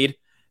L'Jarius Sneed.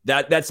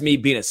 That's me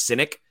being a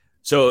cynic.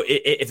 So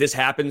if this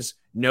happens,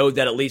 know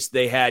that at least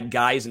they had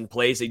guys in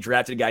place. They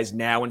drafted guys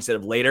now instead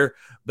of later.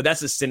 But that's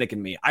the cynic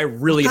in me. I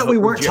really hope we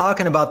weren't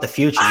talking about the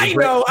future. I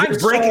know. You're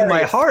breaking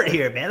my heart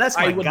here, man. That's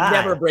my guy. I would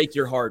never break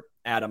your heart,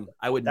 Adam.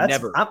 I would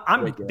never.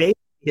 I'm basing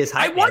his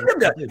hype.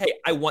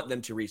 I want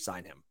them to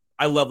re-sign him.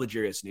 I love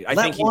L'Jarius Sneed. I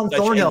think he's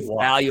such a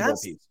valuable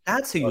piece.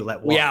 That's who you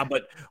let walk. Yeah,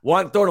 but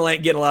Juan Thornhill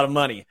ain't getting a lot of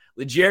money.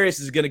 L'Jarius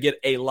is going to get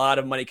a lot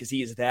of money because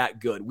he is that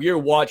good. We are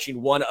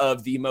watching one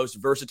of the most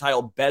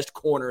versatile, best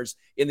corners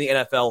in the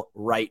NFL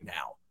right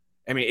now.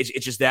 I mean,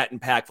 it's just that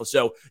impactful.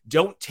 So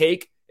don't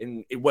take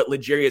what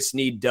L'Jarius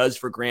Sneed does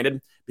for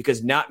granted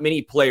because not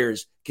many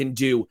players can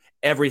do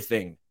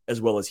everything as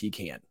well as he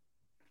can.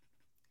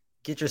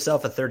 Get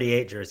yourself a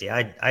 38 jersey.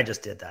 I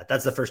just did that.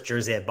 That's the first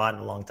jersey I bought in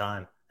a long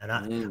time.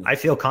 And I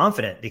feel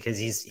confident because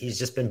he's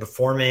just been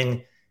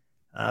performing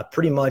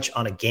pretty much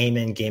on a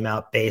game-in,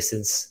 game-out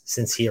basis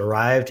since he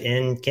arrived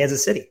in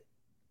Kansas City.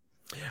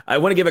 I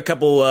want to give a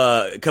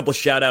couple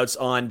shout-outs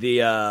on the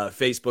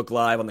Facebook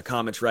Live on the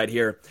comments right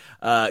here.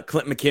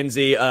 Clint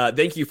McKenzie,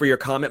 thank you for your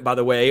comment, by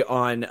the way,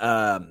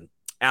 on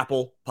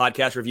Apple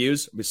podcast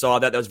reviews. We saw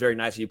that. That was very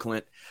nice of you,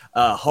 Clint.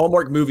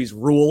 Hallmark movies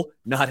rule,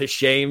 not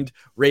ashamed.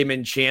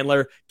 Raymond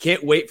Chandler.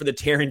 Can't wait for the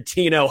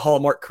Tarantino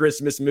Hallmark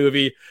Christmas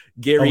movie.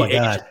 Gary oh my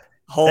God.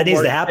 Hallmark that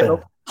needs to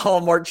happen.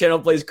 Hallmark Channel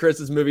plays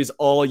Christmas movies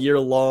all year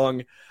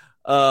long.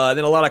 Then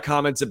a lot of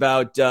comments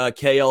about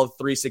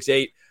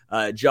KL368.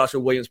 Joshua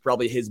Williams,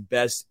 probably his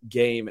best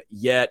game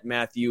yet.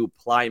 Matthew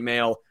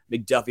Plymail.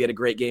 McDuffie had a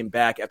great game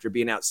back after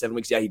being out 7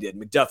 weeks. Yeah, he did.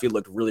 McDuffie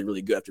looked really,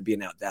 really good after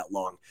being out that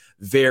long.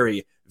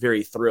 Very,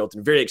 very thrilled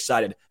and very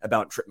excited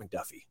about Trip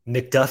McDuffie.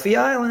 McDuffie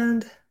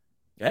Island.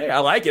 Hey, I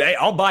like it. Hey,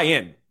 I'll buy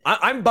in.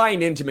 I'm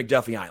buying into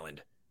McDuffie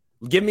Island.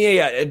 Give me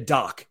a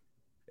dock.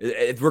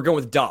 If we're going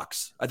with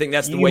docks, I think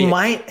that's the way.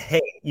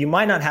 You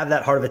might not have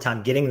that hard of a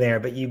time getting there,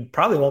 but you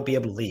probably won't be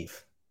able to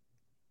leave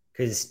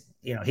because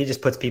he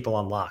just puts people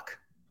on lock.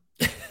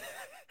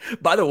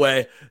 By the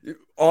way,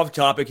 off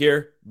topic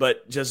here,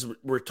 but just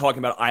we're talking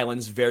about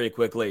islands very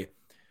quickly.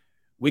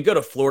 We go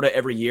to Florida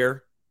every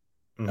year.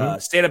 Mm-hmm.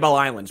 Sanibel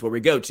Islands, where we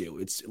go to,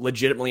 it's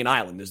legitimately an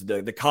island. There's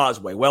the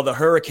causeway. Well, the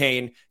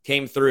hurricane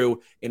came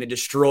through and it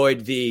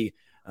destroyed the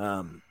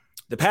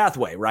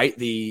pathway, right?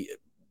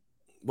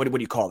 What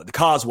do you call it? The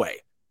causeway.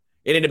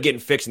 It ended up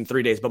getting fixed in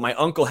 3 days. But my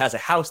uncle has a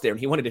house there, and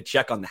he wanted to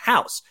check on the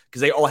house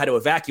because they all had to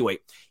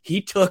evacuate.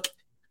 He took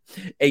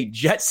a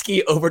jet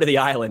ski over to the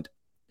island.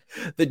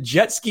 The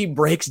jet ski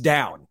breaks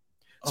down.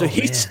 So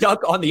he's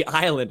stuck on the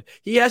island.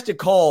 He has to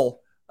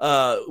call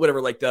not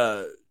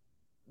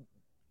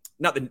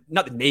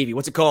the Navy.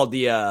 What's it called?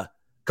 The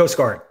Coast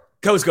Guard.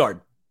 Coast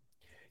Guard.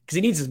 Because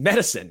he needs his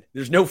medicine.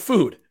 There's no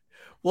food.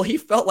 Well, he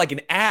felt like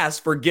an ass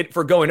for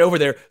going over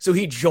there. So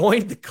he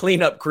joined the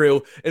cleanup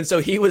crew. And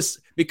so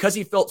because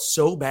he felt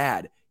so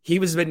bad, he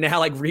was now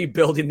like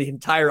rebuilding the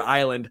entire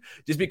island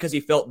just because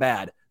he felt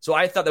bad. So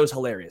I thought that was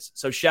hilarious.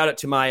 So shout out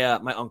to my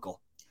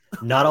uncle.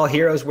 Not all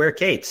heroes wear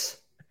capes.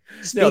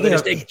 No, they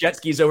just take jet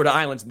skis over to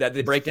islands that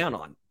they break down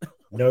on.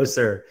 No,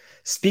 sir.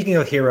 Speaking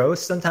of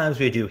heroes, sometimes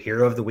we do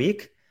Hero of the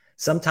Week.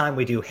 Sometimes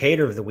we do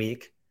Hater of the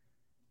Week.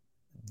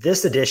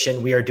 This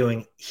edition, we are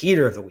doing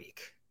Heater of the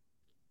Week.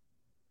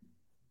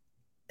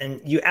 And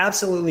you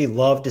absolutely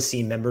love to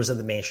see members of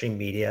the mainstream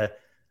media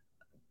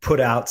put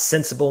out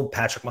sensible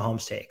Patrick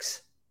Mahomes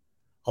takes.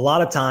 A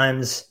lot of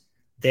times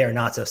they are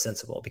not so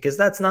sensible because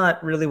that's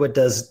not really what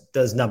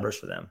does numbers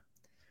for them.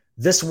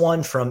 This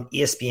one from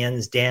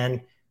ESPN's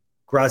Dan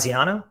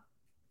Graziano.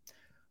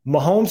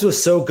 Mahomes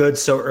was so good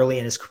so early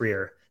in his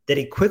career that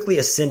he quickly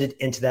ascended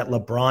into that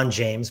LeBron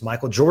James,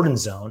 Michael Jordan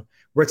zone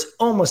where it's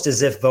almost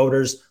as if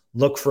voters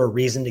look for a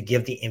reason to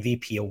give the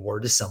MVP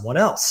award to someone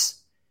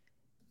else.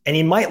 And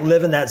he might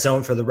live in that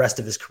zone for the rest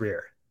of his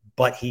career,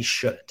 but he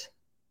shouldn't.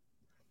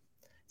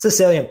 It's a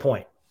salient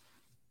point.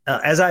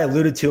 As I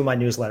alluded to in my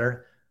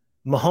newsletter,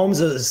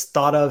 Mahomes is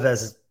thought of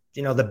as,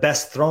 the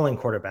best throwing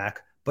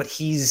quarterback, but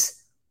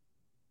he's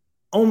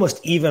almost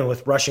even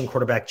with rushing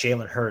quarterback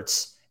Jalen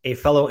Hurts, a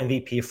fellow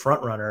MVP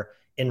frontrunner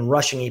in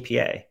rushing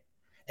EPA.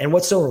 And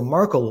what's so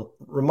remarkable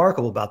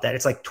about that,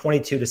 it's like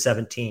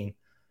 22-17.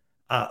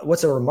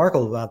 What's so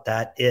remarkable about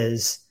that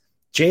is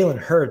Jalen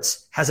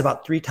Hurts has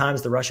about 3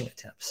 times the rushing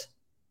attempts.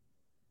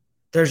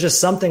 There's just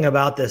something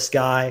about this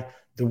guy,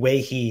 the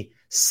way he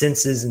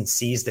senses and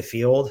sees the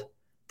field,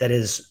 that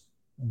is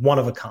one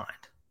of a kind.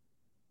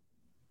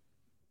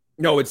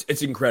 No, it's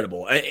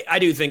incredible. I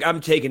do think I'm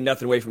taking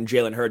nothing away from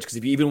Jalen Hurts because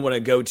if you even want to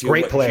go to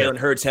great player, Jalen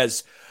Hurts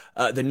has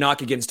the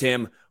knock against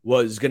him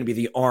was going to be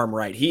the arm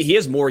right. He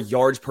has more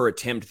yards per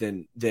attempt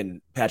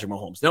than Patrick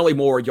Mahomes. Not only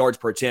more yards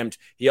per attempt,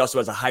 he also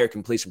has a higher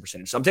completion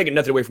percentage. So I'm taking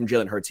nothing away from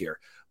Jalen Hurts here.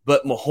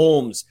 But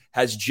Mahomes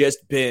has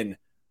just been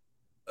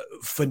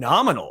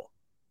phenomenal.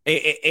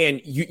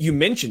 And you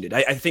mentioned it.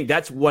 I think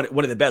that's one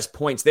of the best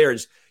points there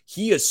is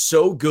he is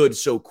so good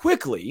so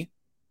quickly.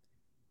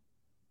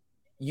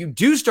 You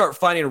do start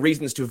finding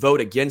reasons to vote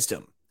against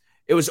him.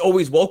 It was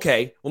always,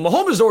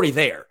 Mahomes is already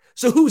there.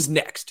 So who's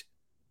next?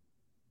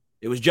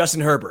 It was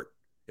Justin Herbert.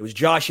 It was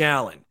Josh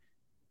Allen.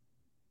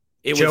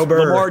 It was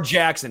Lamar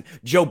Jackson,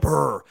 Joe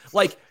Burr.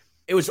 Like,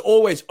 it was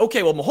always,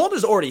 Mahomes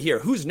is already here.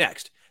 Who's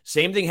next?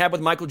 Same thing happened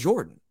with Michael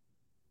Jordan.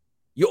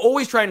 You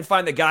always try and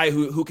find the guy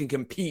who can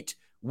compete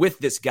with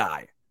this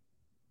guy.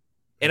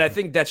 And I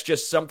think that's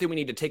just something we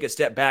need to take a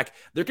step back.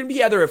 There can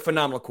be other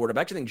phenomenal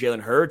quarterbacks. I think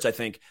Jalen Hurts, I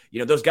think,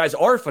 those guys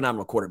are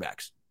phenomenal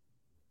quarterbacks.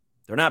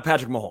 They're not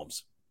Patrick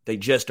Mahomes. They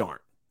just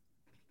aren't.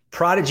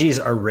 Prodigies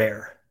are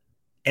rare.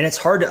 And it's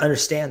hard to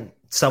understand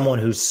someone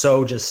who's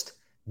so just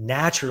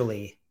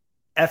naturally,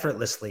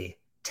 effortlessly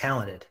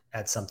talented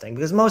at something.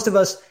 Because most of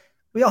us,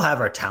 we all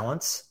have our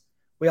talents.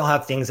 We all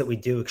have things that we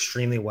do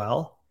extremely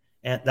well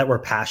and that we're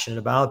passionate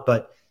about.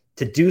 But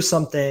to do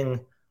something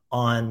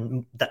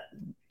on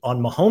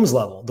Mahomes'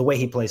 level, the way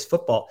he plays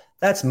football,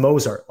 that's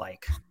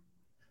Mozart-like.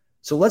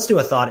 So let's do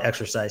a thought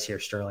exercise here,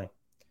 Sterling.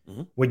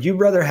 Mm-hmm. Would you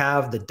rather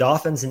have the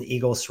Dolphins and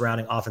Eagles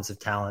surrounding offensive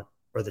talent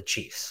or the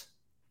Chiefs?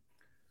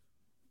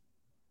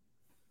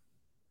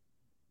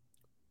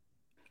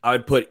 I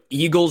would put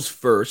Eagles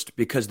first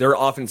because their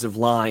offensive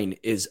line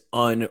is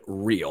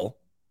unreal.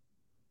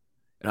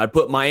 And I'd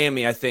put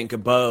Miami, I think,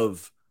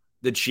 above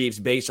the Chiefs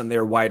based on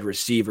their wide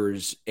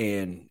receivers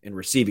and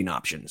receiving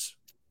options.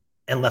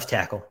 And left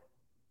tackle.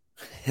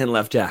 And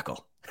left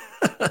tackle.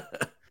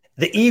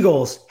 The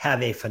Eagles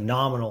have a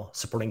phenomenal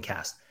supporting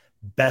cast.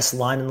 Best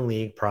line in the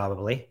league,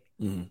 probably.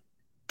 Mm.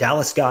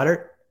 Dallas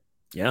Goedert.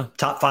 Yeah.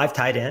 Top 5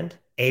 tight end.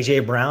 A.J.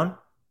 Brown.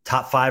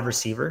 Top 5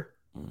 receiver.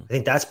 I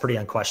think that's pretty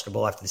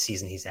unquestionable after the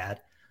season he's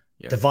had.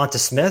 Yeah. Devonta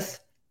Smith,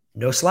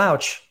 no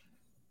slouch.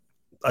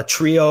 A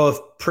trio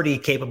of pretty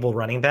capable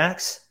running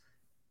backs.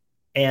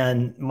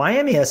 And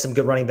Miami has some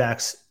good running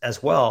backs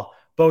as well.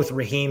 Both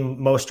Raheem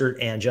Mostert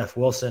and Jeff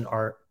Wilson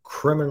are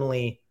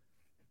criminally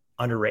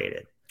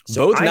underrated.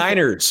 So both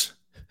Niners.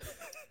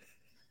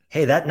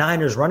 Hey, that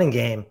Niners running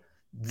game,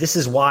 this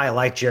is why I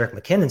like Jerick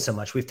McKinnon so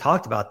much. We've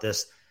talked about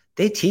this.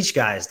 They teach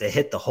guys to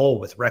hit the hole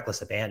with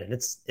reckless abandon.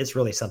 It's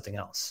really something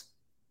else.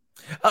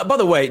 By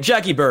the way,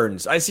 Jackie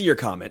Burns, I see your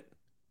comment.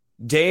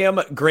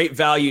 Damn, great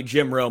value,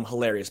 Jim Rome.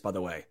 Hilarious, by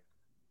the way.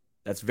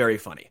 That's very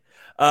funny.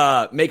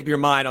 Make up your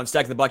mind on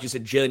Stacking the Box. You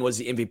said Jalen was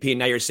the MVP, and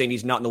now you're saying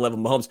he's not in the level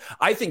of Mahomes.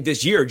 I think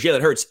this year,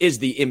 Jalen Hurts is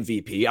the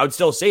MVP. I would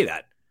still say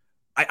that.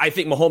 I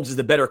think Mahomes is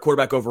the better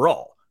quarterback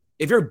overall.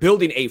 If you're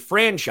building a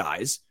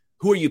franchise,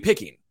 who are you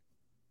picking?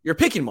 You're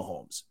picking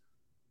Mahomes.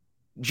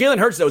 Jalen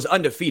Hurts, though, is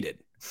undefeated.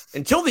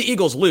 Until the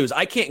Eagles lose,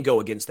 I can't go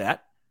against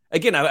that.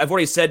 Again, I've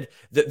already said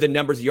the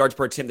numbers, the yards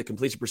per attempt, the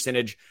completion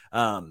percentage.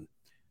 Again,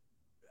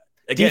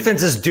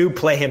 defenses do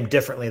play him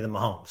differently than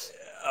Mahomes.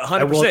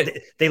 100%.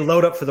 They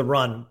load up for the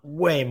run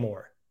way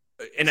more.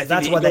 And so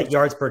that's why that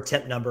yards per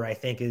attempt number, I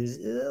think, is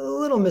a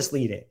little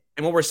misleading.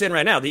 And what we're saying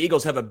right now, the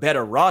Eagles have a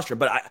better roster,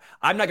 but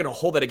I'm not going to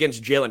hold that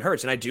against Jalen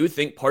Hurts. And I do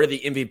think part of the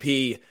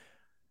MVP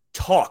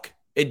talk,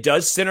 it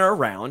does center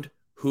around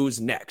who's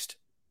next.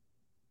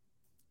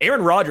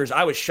 Aaron Rodgers,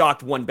 I was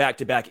shocked, won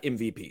back-to-back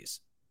MVPs.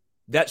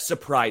 That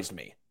surprised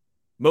me.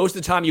 Most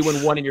of the time you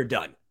win one and you're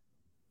done.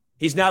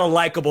 He's not a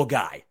likable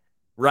guy,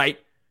 right?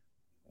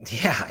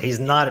 Yeah, he's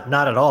not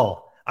at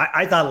all.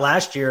 I thought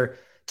last year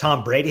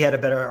Tom Brady had a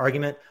better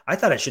argument. I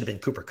thought it should have been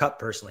Cooper Kupp,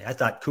 personally. I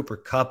thought Cooper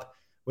Kupp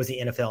was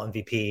the NFL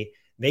MVP.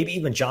 Maybe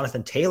even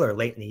Jonathan Taylor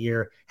late in the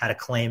year had a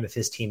claim if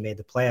his team made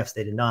the playoffs.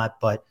 They did not.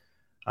 But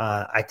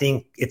I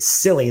think it's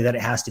silly that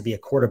it has to be a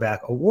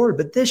quarterback award.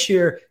 But this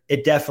year,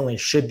 it definitely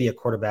should be a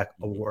quarterback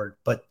award.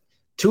 But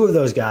two of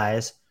those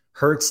guys,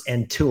 Hurts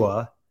and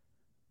Tua,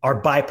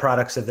 are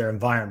byproducts of their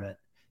environment.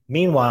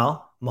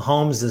 Meanwhile,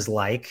 Mahomes is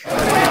like,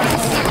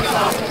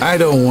 I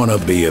don't want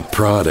to be a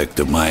product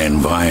of my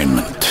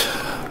environment.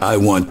 I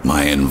want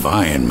my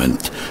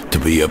environment to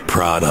be a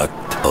product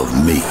of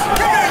me.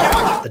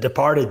 The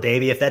Departed,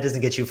 baby. If that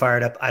doesn't get you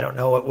fired up, I don't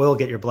know what will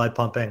get your blood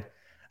pumping.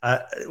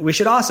 We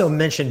should also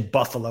mention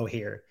Buffalo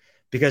here,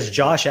 because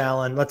Josh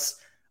Allen, let's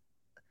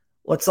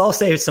all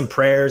say some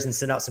prayers and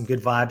send out some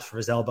good vibes for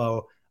his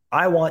elbow.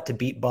 I want to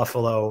beat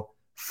Buffalo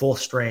full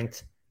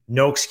strength,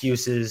 no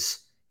excuses,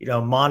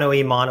 mano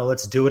a mano.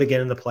 Let's do it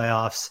again in the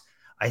playoffs.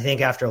 I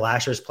think after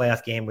last year's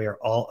playoff game, we are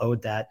all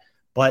owed that.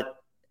 But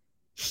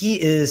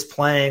he is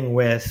playing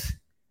with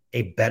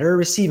a better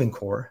receiving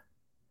core,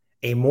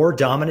 a more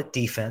dominant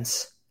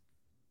defense.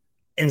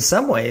 In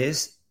some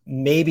ways,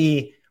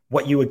 maybe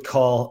what you would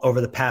call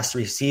over the past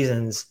 3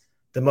 seasons,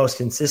 the most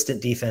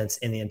consistent defense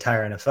in the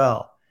entire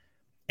NFL.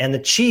 And the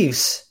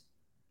Chiefs,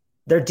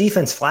 their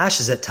defense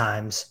flashes at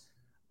times,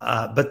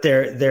 but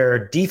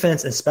their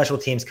defense and special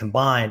teams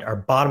combined are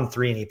bottom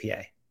 3 in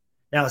EPA.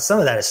 Now, some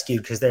of that is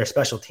skewed because their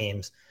special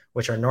teams,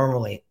 which are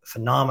normally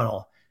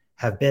phenomenal,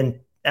 have been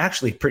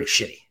actually pretty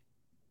shitty.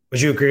 Would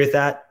you agree with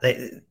that?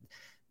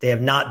 They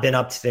have not been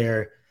up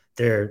to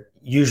their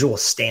usual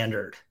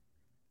standard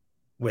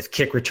with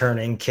kick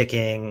returning,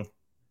 kicking.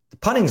 The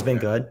punting's been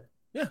good.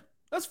 Yeah,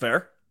 that's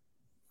fair.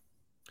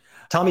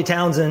 Tommy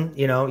Townsend,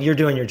 you're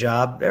doing your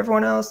job.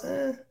 Everyone else,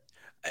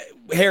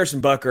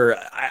 Harrison Butker,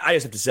 I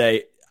just have to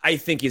say, I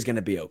think he's going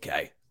to be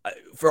okay.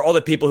 For all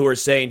the people who are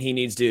saying he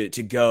needs to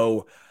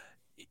go,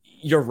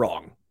 you're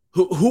wrong.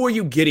 Who are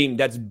you getting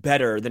that's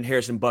better than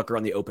Harrison Butker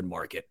on the open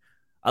market?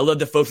 I love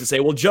the folks that say,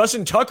 well,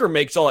 Justin Tucker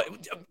makes all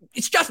 –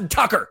 it's Justin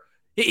Tucker.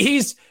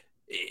 He's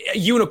a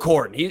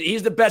unicorn.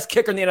 He's the best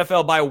kicker in the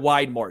NFL by a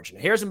wide margin.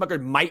 Harrison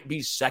Butker might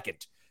be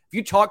second. If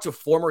you talk to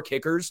former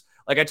kickers,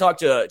 like I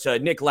talked to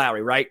Nick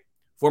Lowry, right,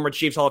 former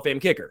Chiefs Hall of Fame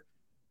kicker,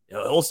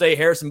 he'll say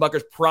Harrison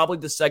Butker's probably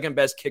the second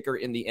best kicker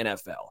in the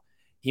NFL.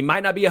 He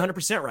might not be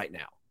 100% right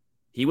now.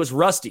 He was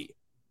rusty.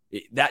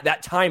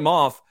 That time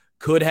off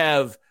could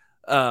have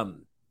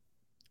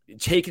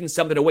taken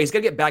something away. He's got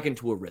to get back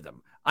into a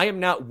rhythm. I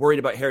am not worried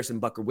about Harrison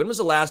Butker. When was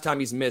the last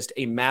time he's missed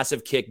a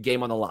massive kick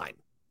game on the line?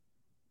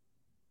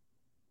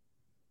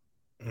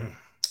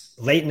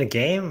 Late in the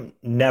game?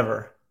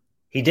 Never.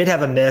 He did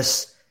have a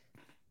miss,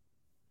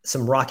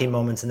 some rocky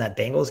moments in that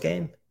Bengals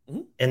game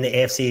in the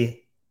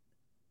AFC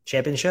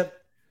Championship.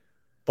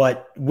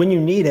 But when you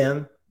need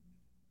him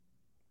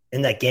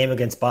in that game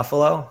against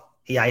Buffalo,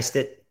 he iced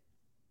it.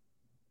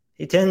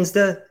 He tends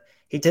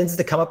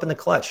to come up in the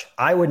clutch.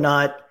 I would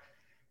not.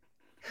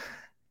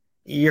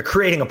 You're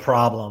creating a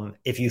problem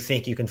if you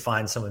think you can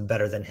find someone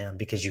better than him,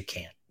 because you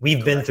can't.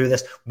 We've been through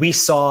this. We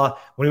saw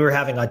when we were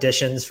having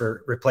auditions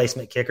for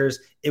replacement kickers,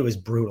 it was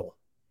brutal.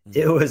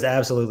 It was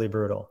absolutely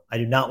brutal. I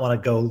do not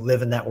want to go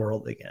live in that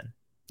world again.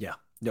 Yeah,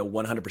 no,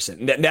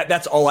 100%.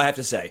 That's all I have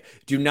to say.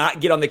 Do not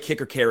get on the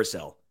kicker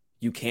carousel.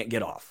 You can't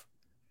get off.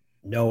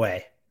 No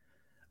way.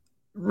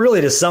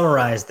 Really, to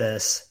summarize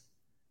this,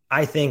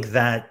 I think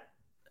that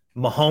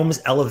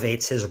Mahomes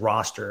elevates his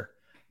roster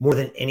more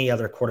than any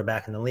other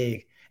quarterback in the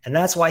league. And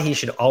that's why he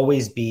should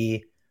always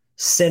be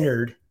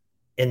centered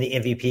in the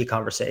MVP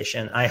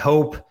conversation. I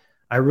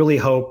really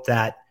hope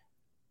that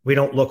we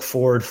don't look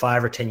forward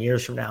 5 or 10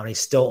 years from now and he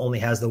still only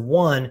has the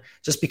one,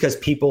 just because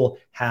people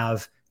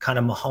have kind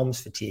of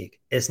Mahomes fatigue.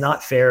 It's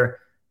not fair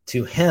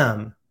to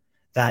him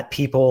that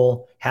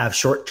people have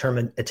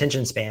short-term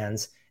attention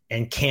spans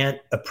and can't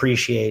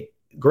appreciate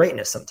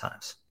greatness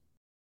sometimes.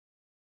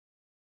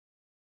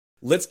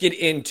 Let's get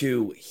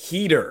into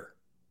heater.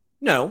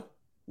 No,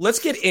 let's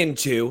get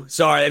into,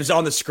 sorry, it was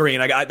on the screen.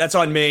 That's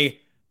on me.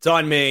 It's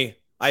on me.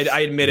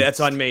 I admit it. That's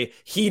on me.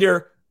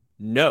 Heater,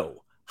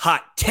 no.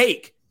 Hot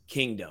take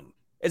kingdom.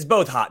 It's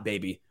both hot,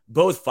 baby.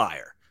 Both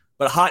fire.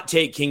 But hot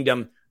take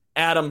kingdom.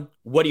 Adam,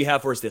 what do you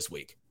have for us this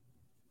week?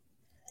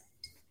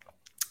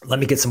 Let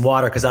me get some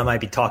water because I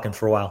might be talking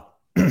for a while.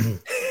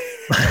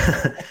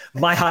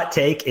 My hot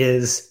take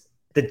is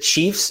The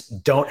Chiefs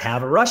don't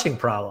have a rushing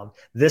problem.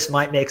 This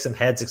might make some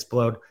heads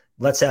explode.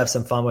 Let's have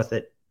some fun with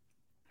it.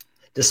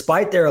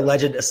 Despite their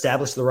alleged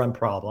establish the run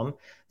problem,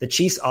 the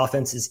Chiefs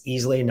offense is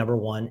easily number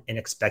one in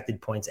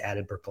expected points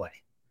added per play.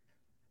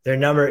 Their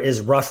number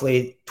is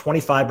roughly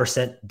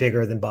 25%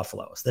 bigger than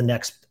Buffalo's, the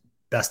next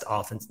best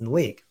offense in the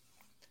league.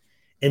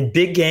 In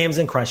big games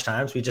and crunch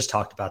times, we just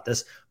talked about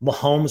this,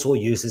 Mahomes will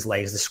use his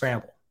legs to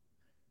scramble.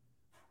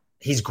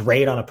 He's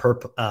great on a per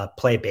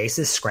play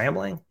basis,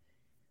 scrambling.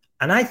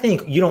 And I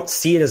think you don't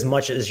see it as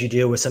much as you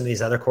do with some of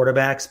these other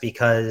quarterbacks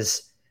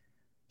because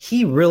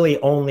he really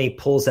only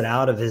pulls it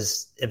out of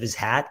his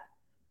hat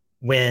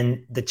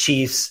when the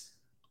Chiefs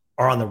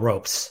are on the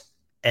ropes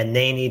and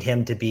they need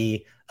him to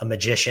be a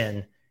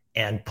magician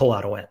and pull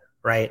out a win,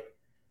 right?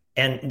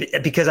 And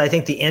because I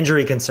think the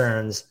injury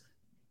concerns,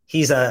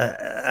 he's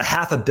a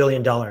 $500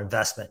 million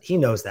investment. He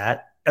knows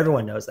that.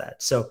 Everyone knows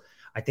that. So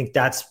I think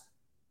that's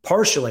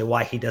partially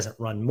why he doesn't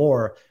run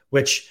more,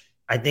 which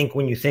I think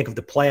when you think of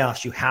the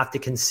playoffs, you have to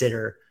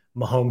consider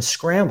Mahomes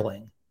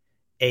scrambling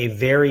a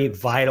very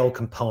vital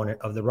component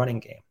of the running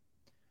game.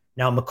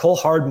 Now, Mecole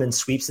Hardman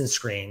sweeps and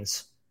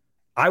screens,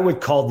 I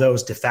would call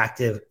those de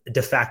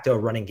facto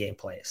running game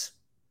plays.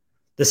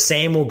 The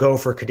same will go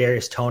for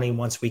Kadarius Toney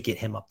once we get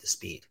him up to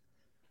speed.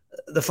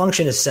 The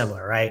function is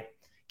similar, right?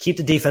 Keep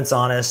the defense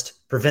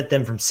honest, prevent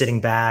them from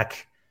sitting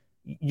back.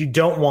 You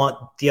don't want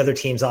the other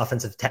team's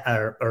offensive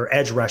or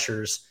edge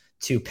rushers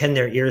to pin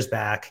their ears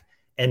back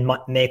and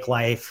make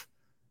life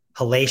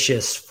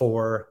hellacious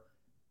for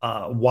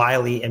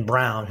Wiley and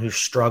Brown, who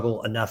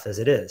struggle enough as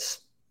it is.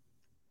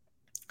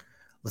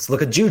 Let's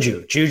look at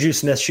Juju. Juju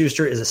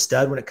Smith-Schuster is a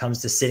stud when it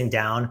comes to sitting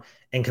down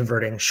and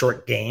converting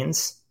short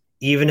gains,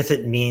 even if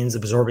it means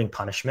absorbing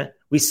punishment.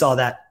 We saw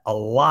that a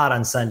lot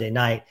on Sunday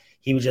night.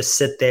 He would just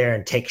sit there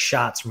and take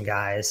shots from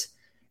guys.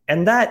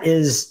 And that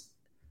is,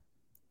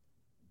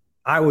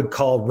 I would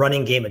call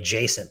running game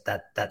adjacent,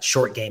 that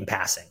short game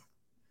passing.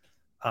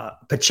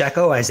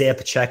 Isaiah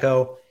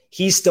Pacheco,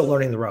 he's still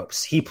learning the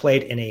ropes. He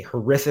played in a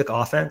horrific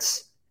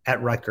offense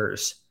at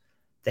Rutgers.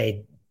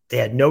 They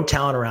had no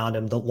talent around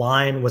him. The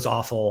line was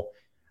awful.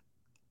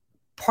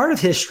 Part of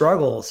his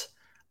struggles,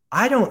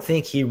 I don't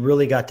think he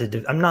really got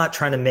to I'm not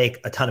trying to make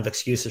a ton of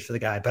excuses for the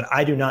guy, but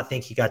I do not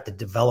think he got to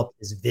develop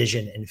his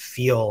vision and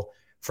feel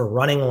for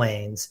running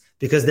lanes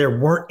because there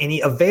weren't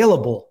any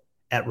available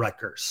at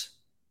Rutgers.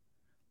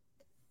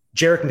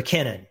 Jerick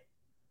McKinnon,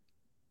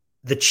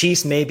 the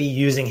Chiefs may be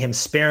using him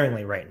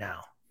sparingly right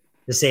now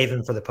to save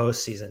him for the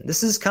postseason.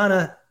 This is kind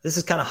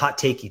of hot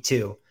takey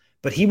too,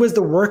 but he was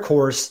the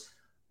workhorse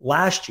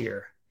last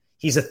year.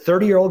 He's a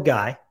 30-year-old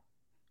guy,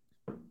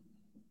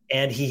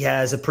 and he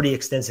has a pretty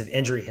extensive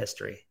injury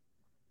history.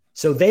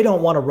 So they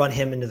don't want to run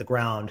him into the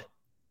ground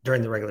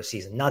during the regular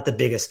season. Not the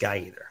biggest guy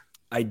either.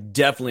 I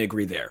definitely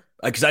agree there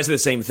because I said the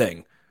same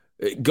thing.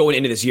 Going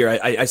into this year,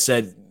 I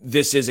said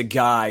this is a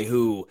guy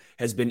who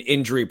has been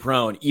injury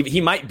prone. He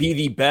might be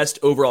the best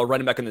overall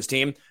running back on this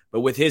team,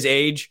 but with his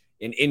age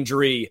and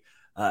injury,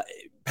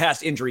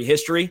 past injury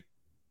history,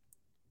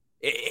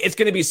 it's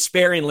going to be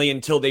sparingly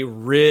until they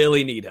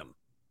really need him.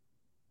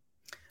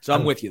 So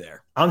I'm with you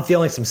there. I'm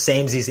feeling some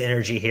samesies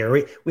energy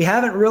here. We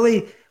haven't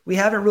really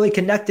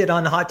connected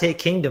on the Hot Take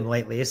Kingdom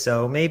lately,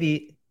 so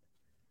maybe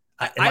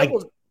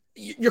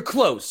you're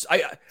close.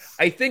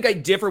 I think I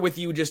differ with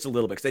you just a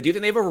little bit because I do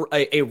think they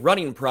have a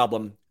running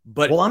problem.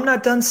 But I'm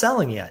not done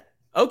selling yet.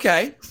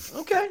 Okay.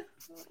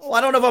 Well,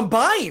 I don't know if I'm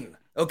buying.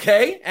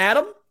 Okay,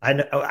 Adam.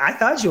 I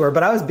thought you were,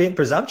 but I was being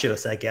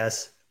presumptuous, I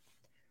guess.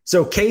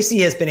 So Casey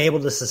has been able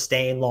to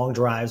sustain long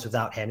drives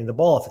without handing the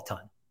ball off a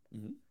ton.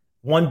 Mm-hmm.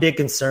 One big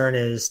concern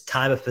is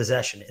time of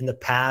possession. In the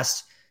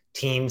past,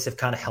 teams have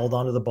kind of held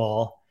onto the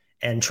ball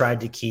and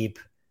tried to keep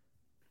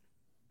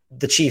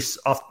the Chiefs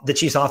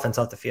offense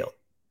off the field.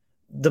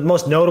 The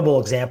most notable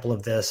example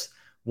of this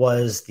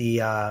was the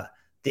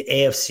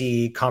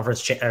AFC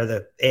conference or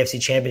the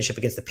AFC championship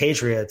against the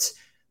Patriots,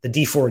 the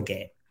Dee Ford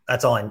game.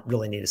 That's all I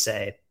really need to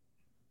say.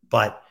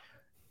 But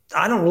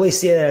I don't really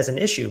see it as an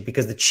issue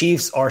because the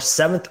Chiefs are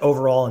 7th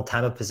overall in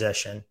time of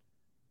possession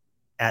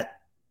at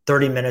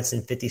 30 minutes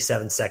and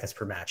 57 seconds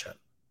per matchup.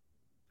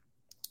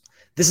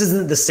 This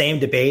isn't the same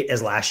debate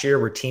as last year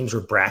where teams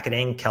were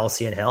bracketing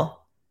Kelsey and Hill,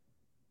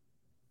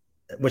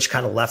 which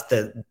kind of left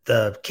the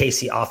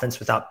KC offense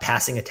without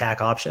passing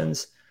attack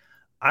options.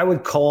 I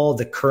would call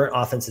the current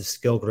offensive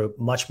skill group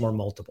much more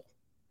multiple.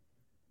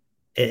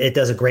 It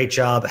does a great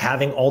job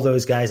having all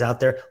those guys out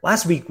there.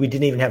 Last week, we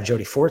didn't even have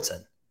Jody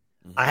Fortson.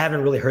 Mm-hmm. I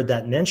haven't really heard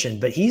that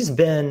mentioned, but he's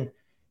been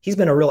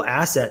a real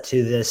asset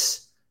to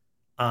this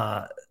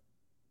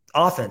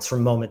offense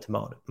from moment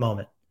to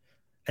moment.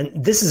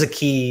 And this is a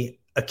key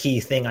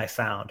thing I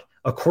found.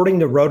 According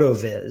to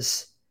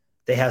RotoViz,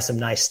 they have some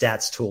nice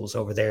stats tools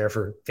over there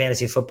for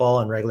fantasy football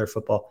and regular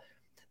football.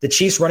 The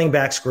Chiefs running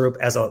backs group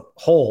as a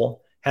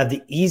whole have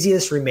the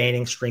easiest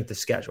remaining strength of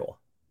schedule.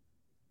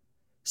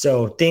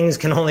 So things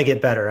can only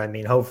get better,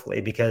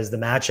 hopefully, because the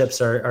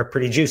matchups are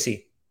pretty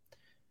juicy.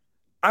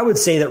 I would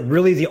say that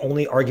really the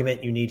only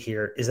argument you need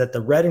here is that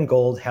the red and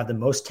gold have the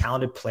most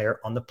talented player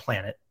on the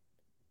planet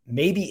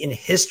maybe in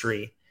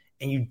history,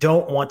 and you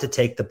don't want to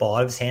take the ball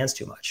out of his hands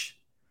too much,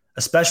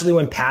 especially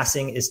when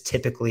passing is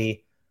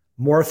typically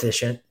more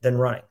efficient than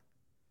running.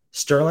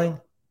 Sterling,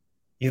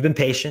 you've been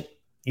patient.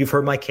 You've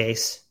heard my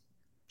case.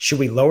 Should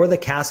we lower the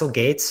castle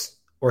gates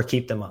or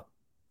keep them up?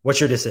 What's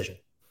your decision?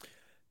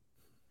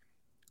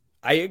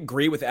 I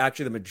agree with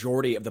actually the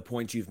majority of the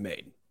points you've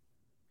made.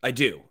 I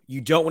do.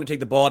 You don't want to take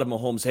the ball out of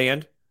Mahomes'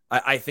 hand.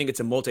 I think it's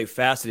a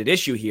multifaceted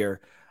issue here.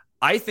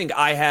 I think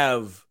I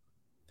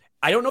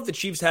don't know if the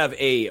Chiefs have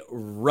a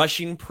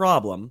rushing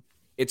problem.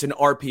 It's an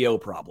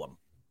RPO problem.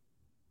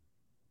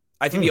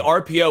 I think the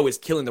RPO is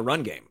killing the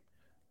run game.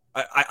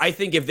 I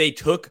think if they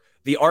took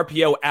the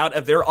RPO out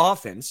of their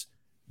offense,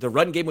 the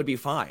run game would be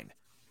fine.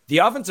 The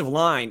offensive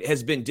line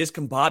has been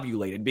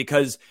discombobulated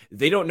because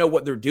they don't know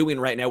what they're doing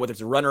right now, whether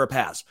it's a run or a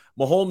pass.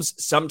 Mahomes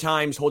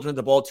sometimes holds onto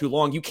the ball too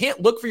long. You can't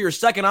look for your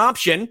second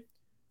option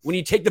when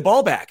you take the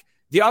ball back.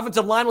 The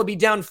offensive line will be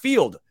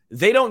downfield.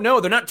 They don't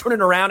know. They're not turning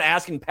around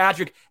asking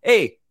Patrick,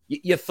 hey,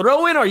 you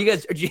throw in or you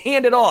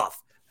hand it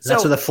off?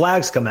 That's where the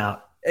flags come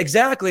out.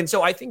 Exactly. And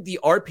so I think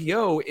the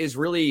RPO is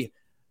really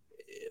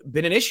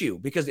been an issue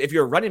because if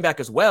you're a running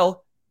back as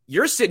well,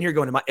 you're sitting here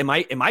going, am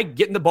I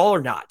getting the ball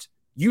or not?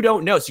 You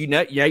don't know. So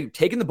you're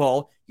taking the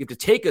ball. You have to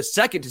take a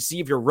second to see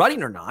if you're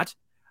running or not.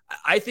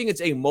 I think it's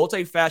a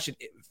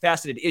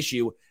multifaceted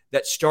issue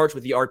that starts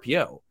with the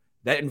RPO.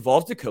 That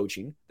involves the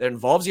coaching, that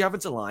involves the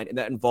offensive line, and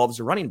that involves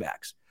the running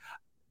backs.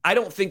 I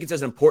don't think it's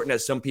as important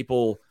as some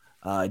people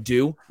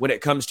do when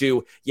it comes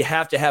to you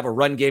have to have a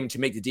run game to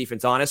make the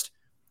defense honest.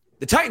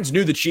 The Titans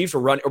knew the Chiefs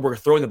were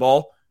throwing the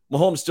ball.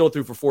 Mahomes still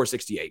threw for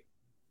 468.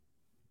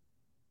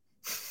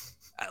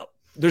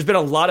 There's been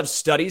a lot of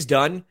studies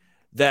done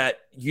that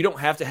you don't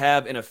have to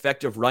have an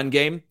effective run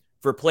game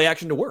for play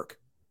action to work.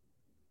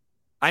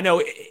 I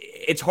know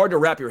it's hard to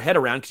wrap your head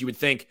around because you would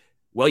think,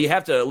 well, you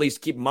have to at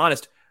least keep them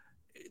honest.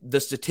 The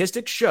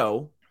statistics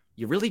show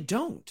you really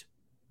don't.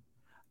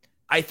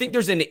 I think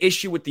there's an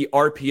issue with the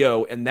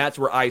RPO, and that's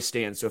where I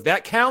stand. So if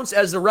that counts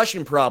as the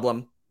rushing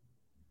problem,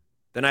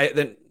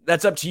 then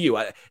that's up to you.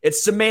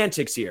 It's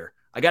semantics here.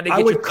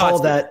 I would call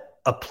that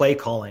a play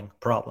calling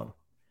problem.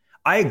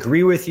 I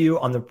agree with you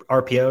on the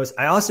RPOs.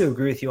 I also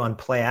agree with you on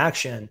play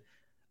action.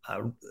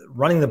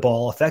 Running the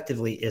ball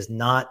effectively is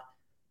not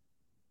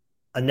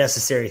a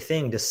necessary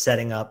thing to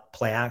setting up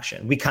play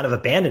action. We kind of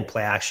abandoned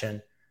play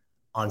action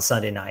on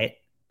Sunday night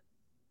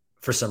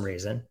for some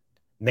reason.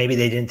 Maybe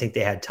they didn't think they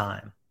had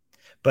time.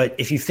 But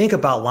if you think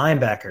about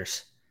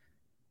linebackers,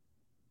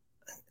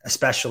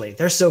 especially,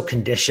 they're so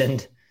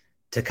conditioned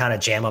to kind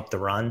of jam up the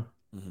run.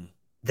 Mm-hmm.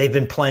 They've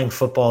been playing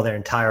football their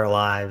entire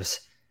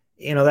lives.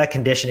 That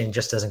conditioning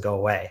just doesn't go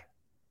away.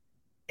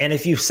 And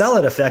if you sell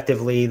it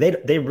effectively,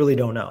 they really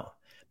don't know.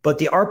 But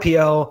the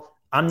RPO,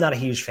 I'm not a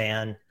huge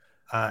fan.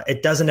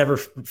 It doesn't ever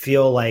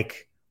feel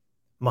like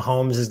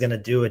Mahomes is going to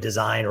do a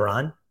design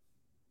run.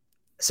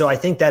 So I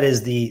think that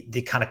is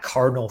the kind of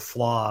cardinal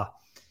flaw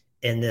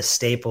in this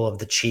staple of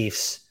the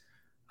Chiefs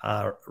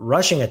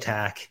rushing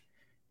attack.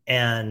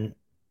 And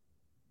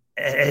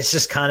it's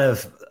just kind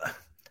of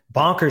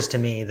bonkers to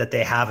me that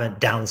they haven't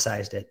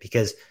downsized it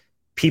because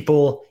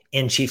people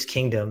in Chiefs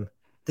Kingdom,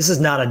 this is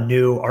not a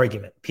new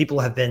argument.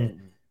 People have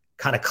been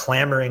kind of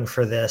clamoring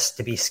for this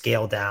to be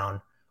scaled down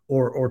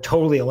or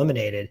totally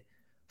eliminated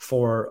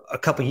for a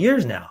couple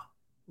years now,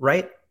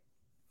 right?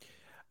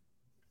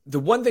 The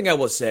one thing I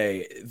will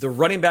say, the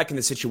running back in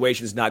the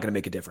situation is not going to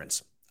make a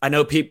difference. I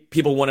know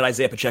people wanted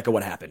Isaiah Pacheco.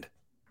 What happened?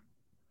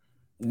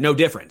 No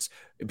difference.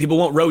 People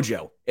want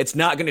Rojo. It's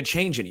not going to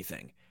change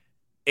anything.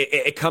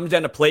 It comes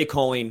down to play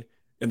calling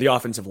in the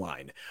offensive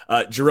line.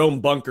 Jerome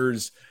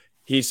Bunkers,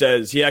 he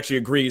says he actually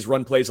agrees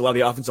run plays allow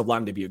the offensive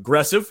line to be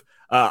aggressive.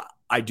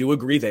 I do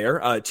agree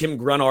there. Tim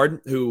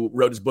Grunard, who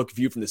wrote his book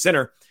View from the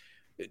Center,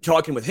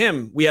 talking with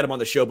him, we had him on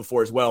the show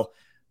before as well.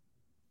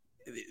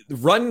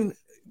 Run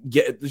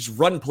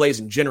plays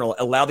in general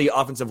allow the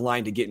offensive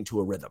line to get into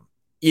a rhythm.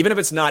 Even if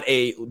it's not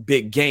a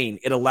big gain,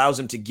 it allows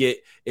them to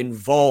get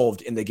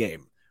involved in the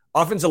game.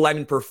 Offensive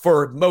linemen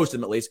most of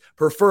them at least,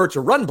 prefer to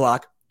run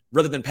block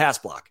rather than pass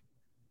block.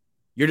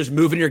 You're just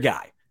moving your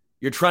guy.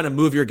 You're trying to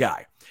move your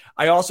guy.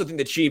 I also think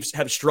the Chiefs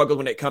have struggled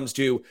when it comes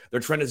to they're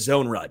trying to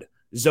zone run.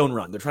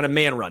 They're trying to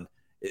man run.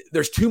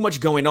 There's too much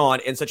going on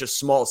in such a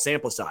small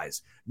sample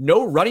size.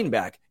 No running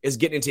back is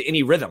getting into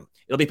any rhythm.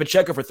 It'll be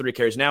Pacheco for 3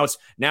 carries. Now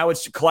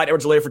it's Clyde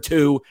Edwards-Helaire for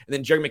 2, and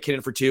then Jerry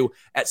McKinnon for 2.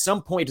 At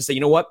some point to say, you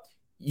know what?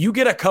 You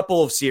get a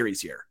couple of series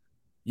here.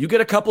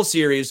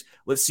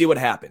 Let's see what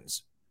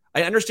happens.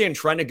 I understand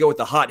trying to go with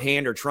the hot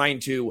hand or trying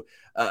to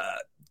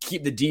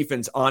keep the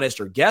defense honest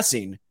or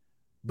guessing,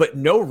 but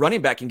no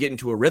running back can get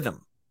into a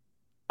rhythm.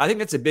 I think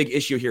that's a big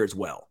issue here as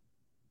well.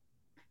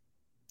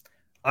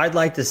 I'd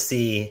like to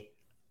see,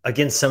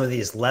 against some of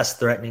these less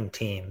threatening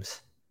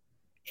teams,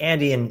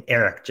 Andy and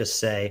Eric just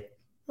say,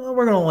 well,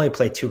 we're going to only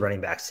play 2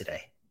 running backs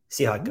today.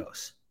 See how it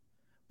goes.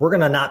 We're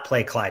going to not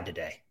play Clyde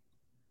today.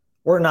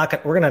 We're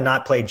going to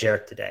not play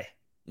Jarrett today.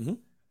 Mm-hmm.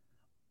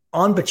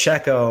 On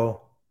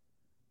Pacheco,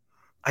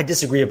 I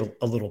disagree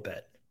a little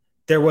bit.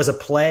 There was a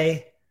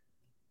play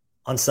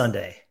on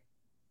Sunday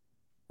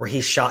where he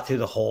shot through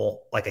the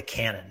hole like a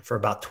cannon for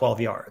about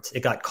 12 yards. It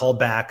got called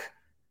back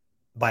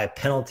by a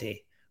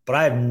penalty, but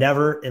I have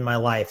never in my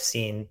life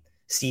seen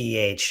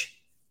CEH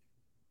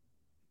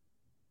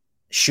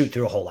shoot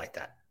through a hole like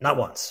that. Not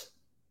once.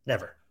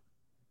 Never.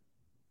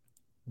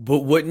 But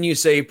wouldn't you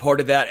say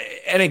part of that,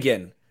 and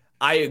again,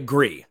 I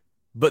agree,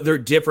 but they're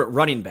different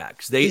running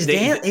backs. He's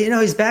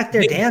back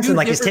there dancing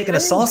like he's taking a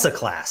salsa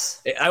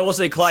class. I will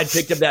say Clyde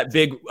picked up that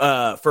big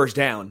first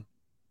down.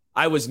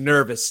 I was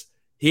nervous.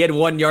 He had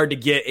 1 yard to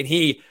get, and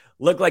he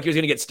looked like he was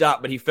going to get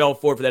stopped, but he fell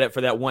forward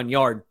for that 1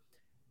 yard.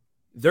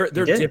 They're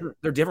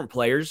different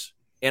players,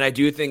 and I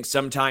do think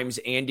sometimes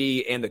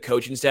Andy and the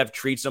coaching staff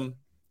treats them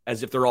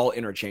as if they're all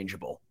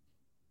interchangeable.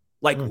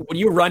 Like when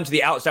you run to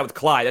the outside with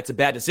Clyde, that's a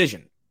bad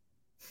decision.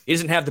 He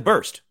doesn't have the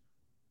burst.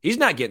 He's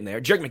not getting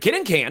there. Jerick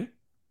McKinnon can.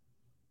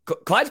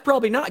 Clyde's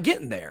probably not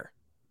getting there.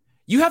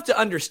 You have to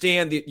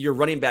understand your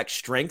running back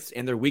strengths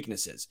and their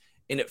weaknesses.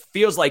 And it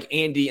feels like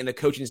Andy and the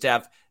coaching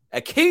staff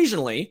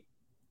occasionally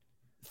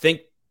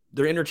think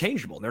they're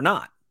interchangeable. They're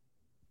not.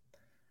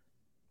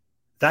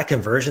 That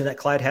conversion that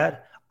Clyde had,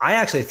 I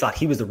actually thought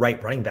he was the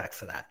right running back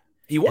for that.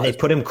 He was. And they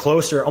put him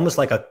closer, almost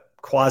like a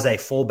quasi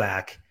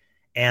fullback.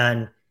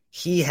 And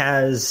he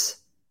has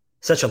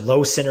such a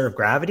low center of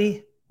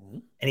gravity.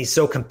 And he's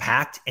so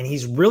compact, and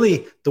he's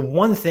really the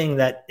one thing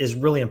that is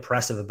really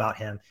impressive about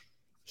him.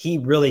 He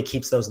really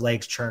keeps those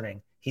legs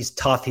churning. He's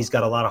tough. He's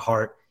got a lot of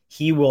heart.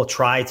 He will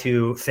try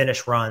to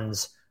finish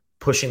runs,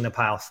 pushing the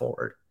pile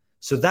forward.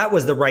 So that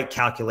was the right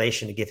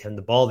calculation to give him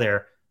the ball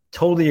there.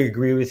 Totally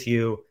agree with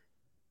you.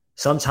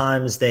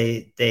 Sometimes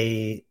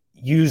they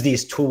use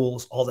these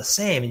tools all the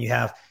same, and you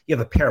have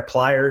a pair of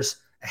pliers,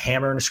 a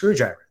hammer, and a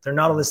screwdriver. They're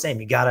not all the same.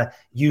 You got to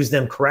use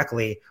them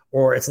correctly,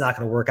 or it's not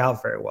going to work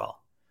out very well.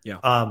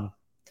 Yeah.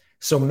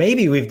 So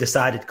maybe we've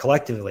decided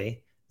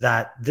collectively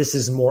that this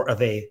is more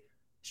of a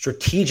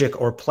strategic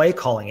or play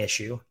calling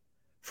issue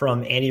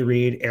from Andy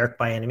Reid, Eric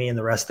Bieniemy, and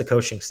the rest of the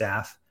coaching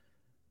staff,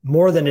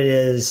 more than it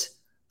is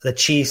the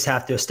Chiefs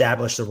have to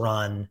establish the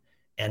run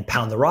and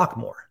pound the rock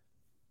more.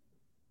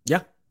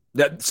 Yeah.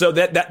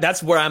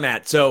 That's where I'm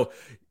at. So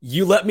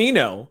you let me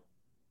know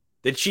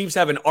the Chiefs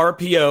have an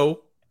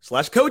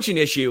RPO/coaching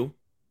issue,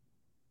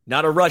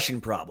 not a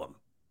rushing problem.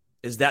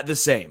 Is that the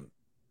same?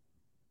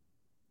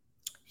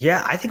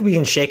 Yeah, I think we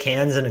can shake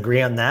hands and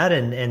agree on that,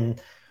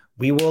 and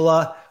we will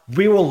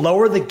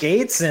lower the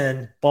gates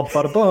and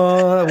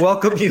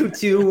welcome you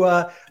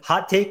to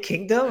Hot Take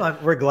Kingdom.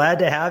 We're glad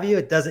to have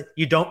you.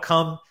 You don't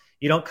come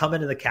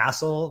into the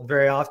castle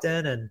very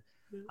often, and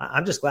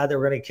I'm just glad that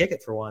we're going to kick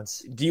it for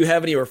once. Do you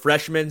have any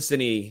refreshments,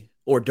 any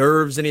hors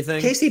d'oeuvres,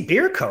 anything? KC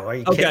Beer Co. Are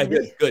you kidding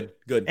me?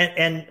 Good.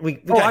 And we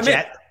got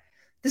Jack.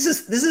 This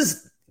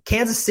is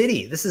Kansas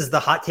City. This is the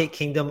Hot Take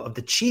Kingdom of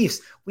the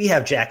Chiefs. We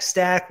have Jack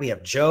Stack. We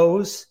have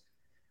Joe's.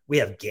 We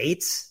have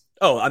Gates.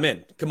 Oh, I'm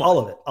in. Come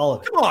on. All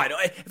of it. Come on.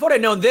 If I'd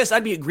have known this,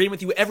 I'd be agreeing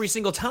with you every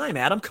single time,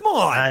 Adam. Come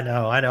on. I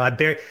know. I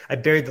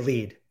buried the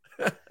lead.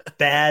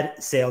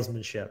 Bad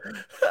salesmanship.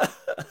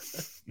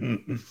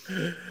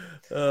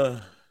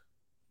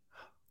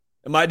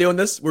 Am I doing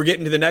this? We're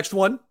getting to the next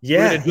one?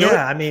 Yeah.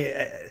 I mean,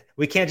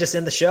 we can't just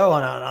end the show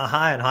on a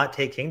high and Hot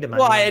Take Kingdom.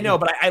 I know,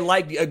 but I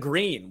like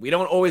agreeing. We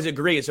don't always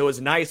agree, so it's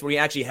nice when we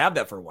actually have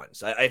that for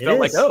once. I felt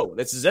like,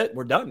 this is it.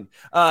 We're done.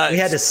 We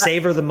had to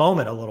savor the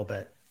moment a little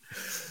bit.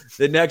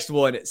 The next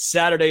one,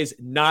 Saturday's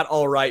not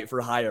all right for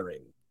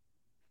hiring.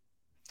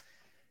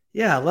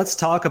 Yeah, let's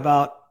talk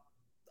about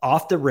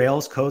off the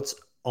rails Colts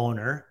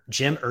owner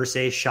Jim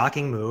Irsay's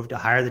shocking move to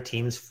hire the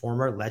team's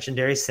former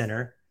legendary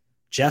center,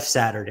 Jeff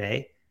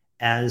Saturday,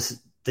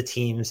 as the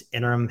team's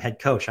interim head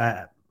coach.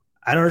 I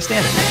don't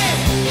understand it.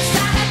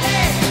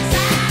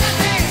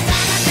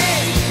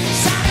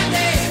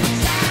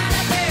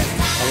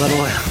 A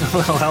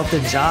little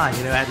Elton John,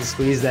 had to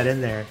squeeze that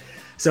in there.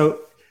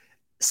 So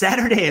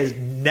Saturday has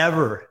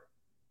never,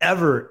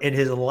 ever in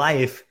his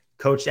life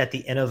coached at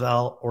the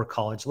NFL or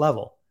college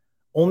level,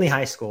 only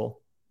high school.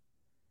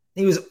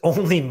 He was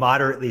only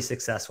moderately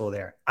successful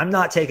there. I'm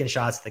not taking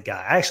shots at the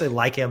guy. I actually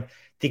like him.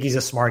 Think he's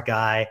a smart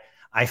guy.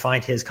 I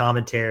find his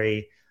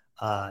commentary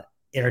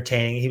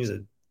entertaining. He was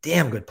a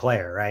damn good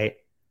player, right?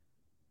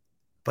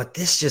 But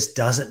this just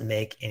doesn't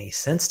make any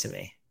sense to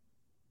me.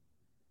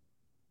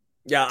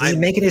 Yeah, does it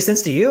make any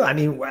sense to you? I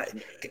mean,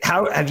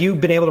 how have you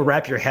been able to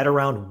wrap your head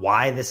around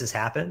why this has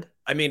happened?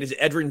 I mean, is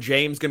Edgerrin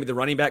James going to be the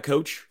running back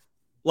coach?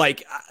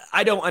 Like,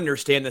 I don't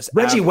understand this.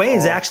 Reggie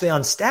Wayne's actually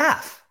on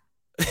staff.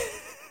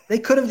 They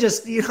could have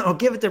just,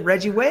 give it to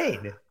Reggie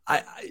Wayne.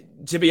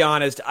 To be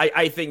honest,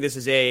 I think this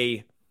is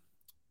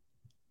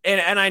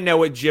and I know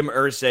what Jim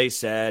Irsay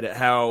said,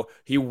 how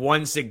he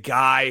wants a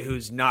guy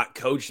who's not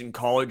coached in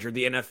college or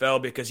the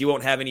NFL because he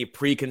won't have any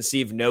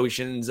preconceived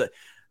notions.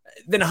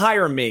 Then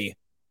hire me.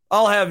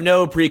 I'll have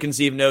no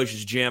preconceived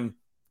notions, Jim.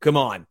 Come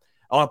on.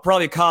 I'll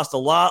probably cost a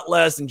lot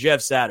less than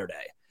Jeff Saturday.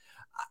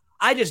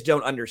 I just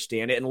don't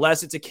understand it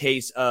unless it's a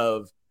case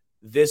of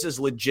this is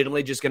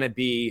legitimately just going to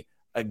be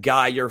a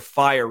guy you're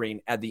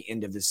firing at the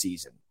end of the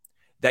season.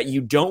 that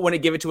you don't want to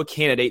give it to a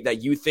candidate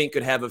that you think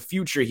could have a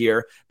future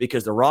here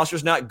because the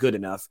roster's not good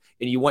enough,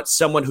 and you want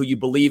someone who you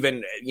believe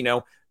in,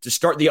 to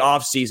start the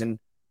offseason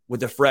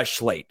with a fresh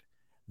slate.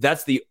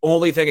 That's the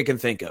only thing I can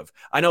think of.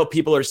 I know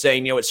people are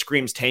saying, it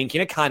screams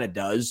tanking. It kind of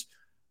does.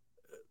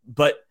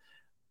 But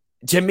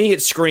to me,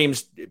 it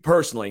screams,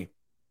 personally,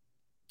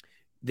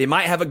 they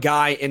might have a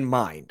guy in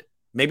mind.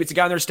 Maybe it's a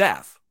guy on their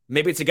staff.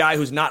 Maybe it's a guy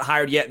who's not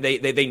hired yet.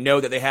 They know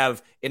that they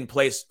have in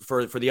place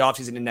for the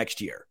offseason and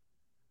next year.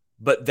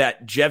 But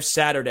that Jeff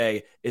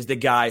Saturday is the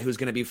guy who's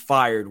going to be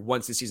fired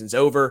once the season's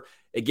over.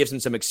 It gives him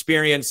some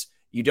experience.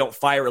 You don't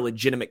fire a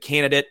legitimate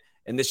candidate,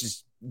 and this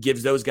just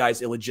gives those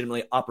guys a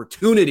legitimate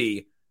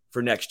opportunity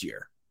for next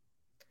year.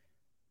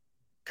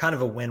 Kind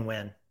of a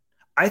win-win.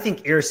 I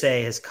think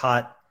Irsay has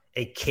caught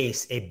a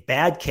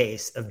bad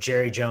case of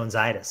Jerry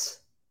Jones-itis.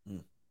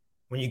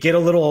 When you get a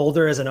little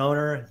older as an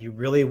owner, you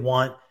really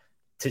want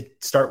to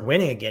start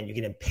winning again. You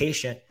get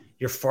impatient.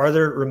 You're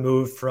farther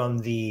removed from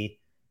the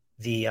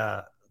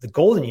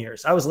golden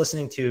years. I was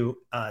listening to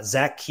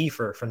Zach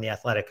Kiefer from The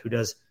Athletic, who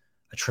does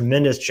a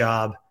tremendous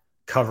job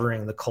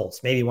covering the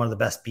Colts, maybe one of the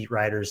best beat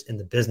writers in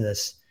the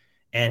business.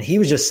 And he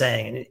was just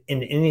saying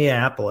in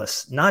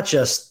Indianapolis, not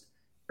just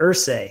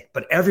Irsay,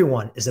 but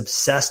everyone is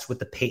obsessed with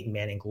the Peyton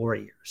Manning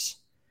glory years.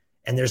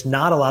 And there's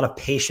not a lot of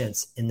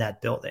patience in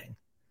that building.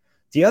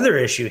 The other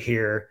issue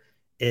here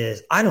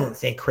is I don't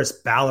think Chris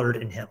Ballard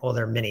and him, well,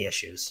 there are many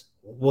issues.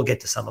 We'll get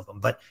to some of them,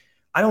 but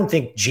I don't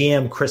think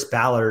GM Chris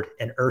Ballard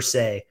and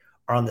Irsay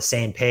are on the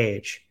same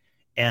page.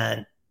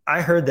 And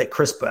I heard that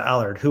Chris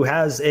Ballard, who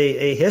has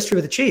a history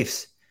with the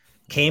Chiefs,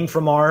 came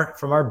from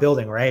our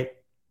building, right?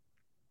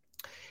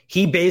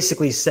 He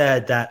basically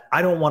said that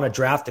I don't want to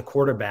draft a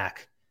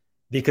quarterback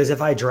because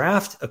if I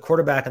draft a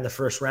quarterback in the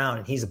first round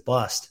and he's a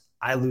bust,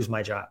 I lose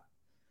my job.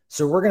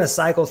 So we're going to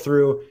cycle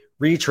through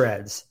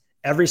retreads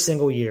every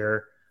single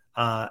year.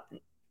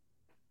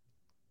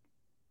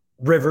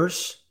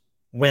 Rivers,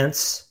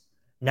 Wentz,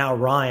 now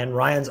Ryan.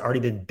 Ryan's already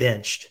been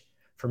benched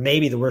for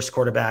maybe the worst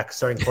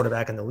starting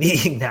quarterback in the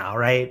league now,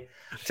 right?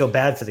 I feel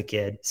bad for the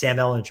kid, Sam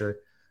Ehlinger.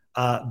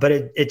 But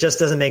it just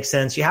doesn't make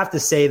sense. You have to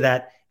say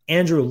that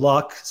Andrew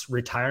Luck's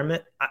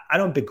retirement, I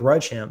don't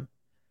begrudge him.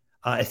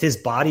 If his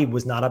body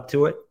was not up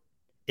to it,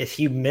 if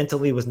he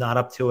mentally was not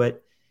up to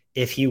it,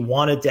 if he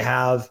wanted to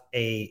have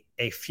a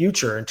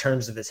future in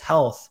terms of his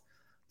health,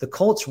 the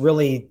Colts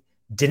really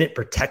didn't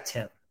protect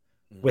him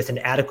with an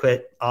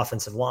adequate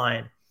offensive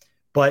line.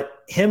 But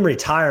him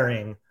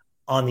retiring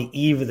on the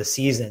eve of the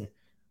season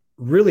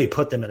really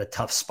put them in a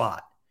tough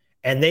spot.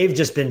 And they've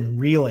just been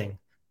really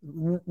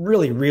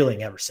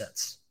reeling ever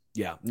since.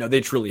 Yeah, no,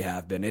 they truly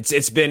have been.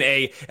 It's been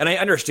and I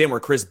understand where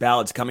Chris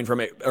Ballard's coming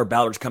from.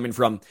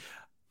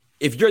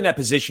 If you're in that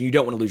position, you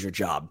don't want to lose your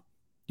job.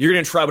 You're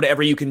going to try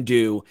whatever you can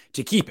do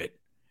to keep it.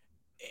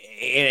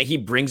 And he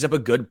brings up a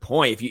good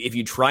point. If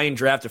you try and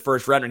draft a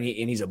first rounder and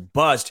he's a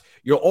bust,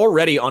 you're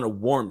already on a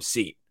warm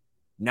seat.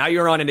 Now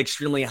you're on an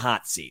extremely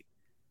hot seat.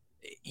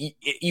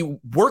 You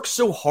work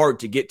so hard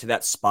to get to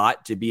that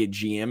spot to be a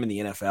GM in the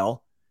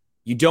NFL.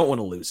 You don't want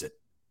to lose it.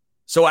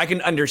 So I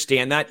can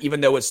understand that,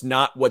 even though it's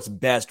not what's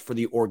best for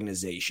the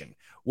organization.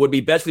 What would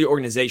be best for the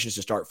organization is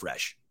to start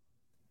fresh.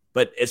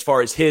 But as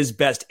far as his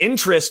best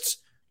interests,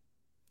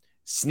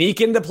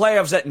 sneak into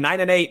playoffs at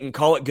 9-8 and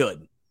call it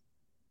good.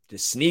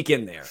 Just sneak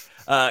in there.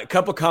 A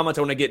couple comments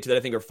I want to get to that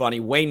I think are funny.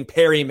 Wayne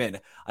Perryman.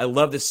 I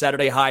love this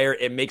Saturday hire.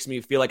 It makes me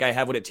feel like I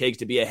have what it takes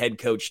to be a head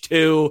coach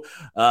too.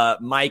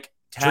 Mike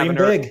Tavener.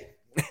 Dream big.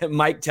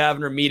 Mike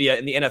Tavener Media.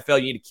 In the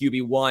NFL, you need a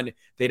QB1.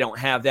 They don't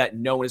have that.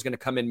 No one is going to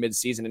come in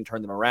midseason and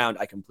turn them around.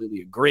 I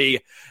completely agree.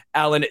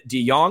 Alan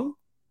DeJong.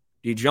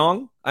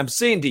 I'm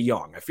saying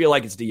DeJong. I feel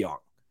like it's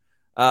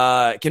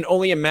DeJong. Can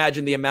only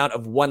imagine the amount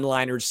of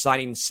one-liners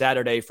signing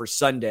Saturday for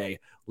Sunday.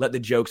 Let the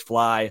jokes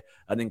fly.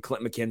 And then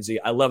Clint McKenzie.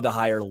 I love the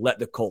hire. Let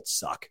the Colts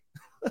suck.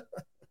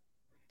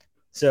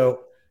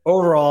 So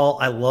overall,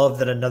 I love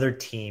that another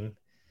team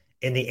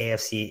in the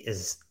AFC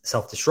is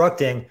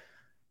self-destructing.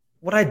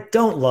 What I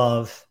don't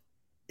love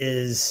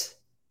is,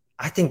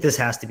 I think this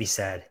has to be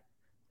said,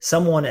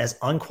 someone as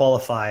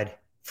unqualified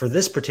for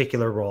this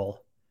particular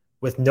role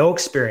with no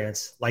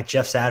experience like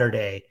Jeff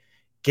Saturday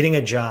getting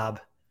a job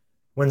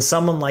when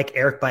someone like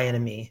Eric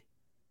Bieniemy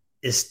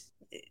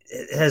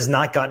has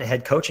not gotten a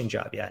head coaching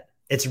job yet.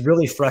 It's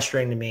really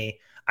frustrating to me.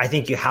 I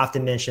think you have to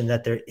mention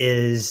that there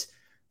is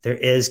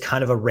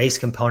kind of a race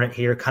component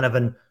here, kind of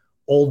an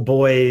old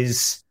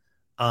boys,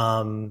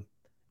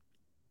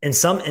 in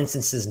some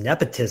instances,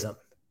 nepotism.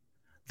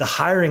 The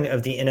hiring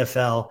of the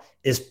NFL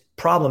is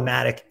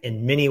problematic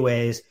in many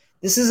ways.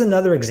 This is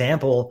another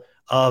example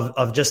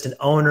of just an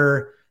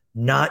owner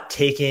not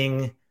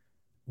taking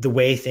the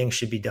way things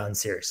should be done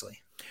seriously.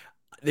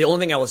 The only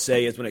thing I will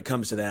say is when it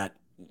comes to that,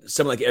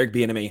 someone like Eric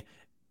Bieniemy,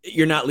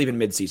 you're not leaving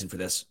midseason for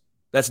this.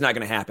 That's not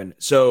going to happen.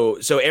 So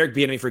Eric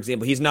Bieniemy, for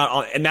example, he's not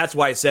on, and that's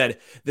why I said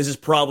this is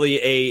probably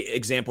a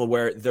example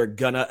where they're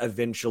gonna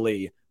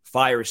eventually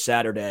fire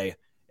Saturday,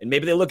 and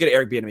maybe they look at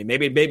Eric Bieniemy,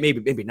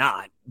 maybe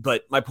not.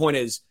 But my point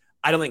is,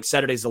 I don't think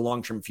Saturday's the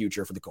long-term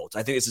future for the Colts.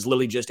 I think this is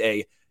literally just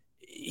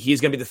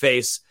he's going to be the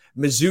face.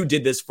 Mizzou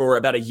did this for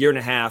about a year and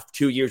a half,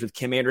 2 years with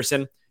Kim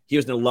Anderson. He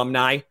was an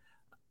alumni.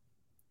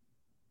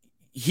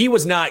 He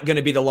was not going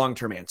to be the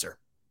long-term answer.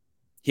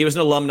 He was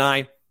an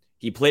alumni.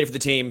 He played for the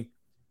team.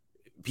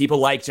 People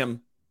liked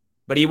him,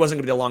 but he wasn't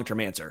going to be the long-term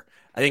answer.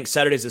 I think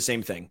Saturday's the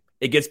same thing.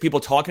 It gets people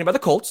talking about the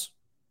Colts.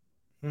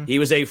 He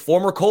was a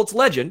former Colts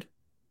legend.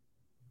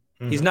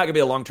 He's not going to be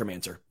a long-term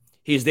answer.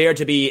 He's there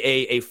to be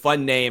a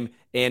fun name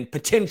and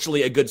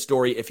potentially a good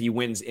story if he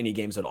wins any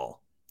games at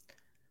all.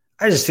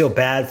 I just feel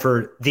bad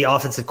for the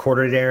offensive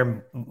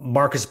coordinator,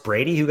 Marcus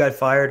Brady, who got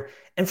fired,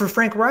 and for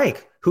Frank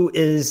Reich, who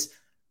is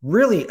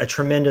really a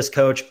tremendous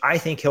coach. I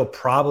think he'll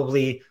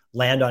probably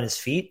land on his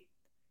feet.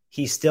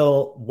 He's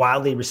still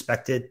widely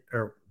respected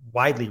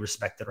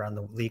around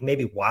the league,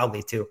 maybe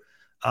wildly too.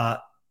 I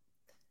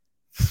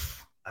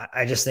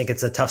just think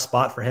it's a tough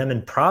spot for him,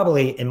 and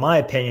probably, in my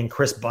opinion,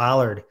 Chris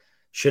Ballard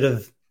should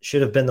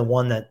have been the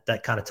one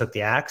that kind of took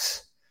the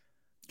axe.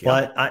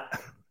 Yeah.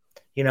 But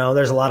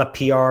there's a lot of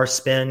PR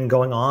spin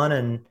going on,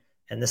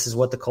 and this is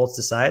what the Colts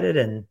decided.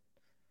 And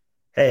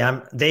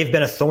hey, they've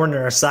been a thorn in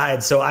our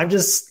side, so I'm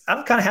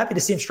kind of happy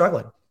to see him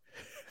struggling.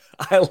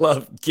 I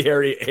love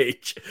Gary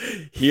H.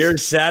 Here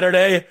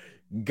Saturday,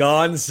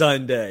 gone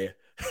Sunday.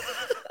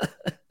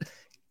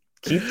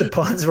 Keep the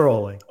puns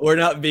rolling. We're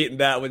not beating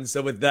that one.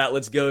 So with that,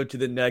 let's go to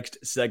the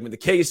next segment. The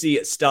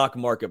KC stock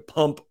market,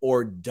 pump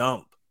or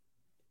dump.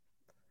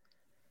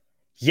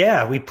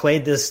 Yeah, we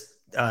played this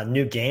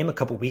new game a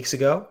couple weeks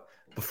ago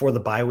before the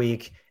bye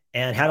week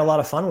and had a lot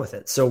of fun with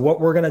it. So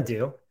what we're going to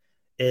do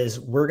is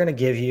we're going to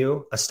give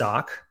you a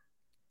stock,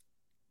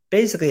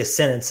 basically a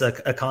sentence,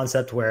 a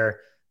concept where,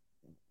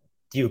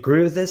 do you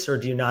agree with this or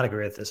do you not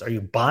agree with this? Are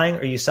you buying or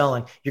are you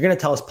selling? You're going to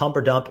tell us pump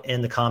or dump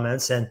in the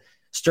comments, and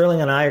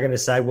Sterling and I are going to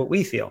decide what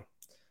we feel.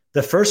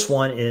 The first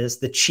one is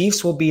the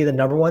Chiefs will be the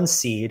number 1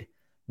 seed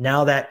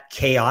now that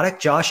chaotic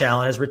Josh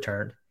Allen has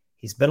returned.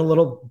 He's been a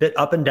little bit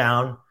up and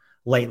down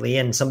lately,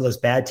 and some of those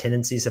bad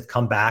tendencies have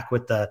come back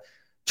with the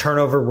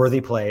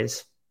turnover-worthy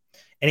plays.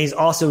 And he's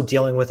also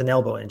dealing with an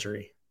elbow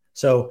injury.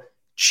 So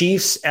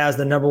Chiefs as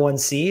the number 1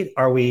 seed,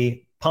 are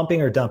we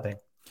pumping or dumping?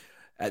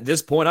 At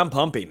this point, I'm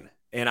pumping.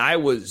 And I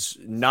was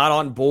not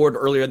on board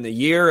earlier in the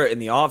year, in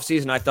the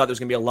offseason. I thought there was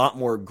going to be a lot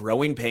more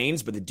growing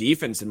pains, but the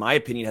defense, in my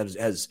opinion,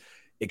 has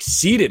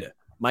exceeded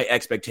my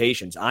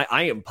expectations.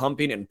 I am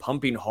pumping and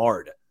pumping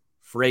hard.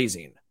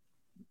 Phrasing.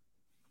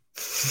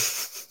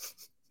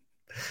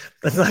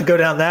 Let's not go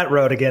down that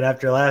road again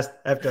after last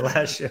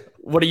show.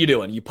 What are you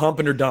doing? You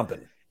pumping or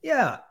dumping?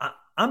 Yeah,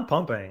 I'm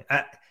pumping.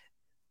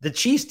 The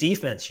Chiefs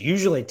defense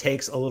usually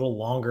takes a little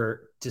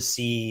longer to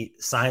see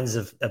signs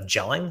of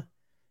gelling.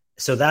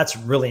 So that's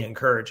really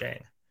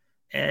encouraging.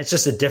 And it's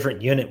just a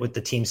different unit with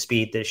the team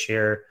speed this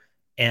year.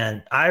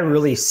 And I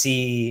really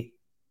see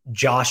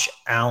Josh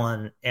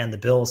Allen and the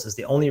Bills as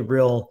the only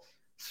real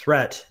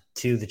threat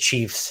to the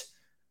Chiefs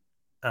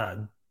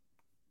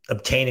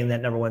obtaining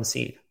that number 1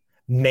 seed.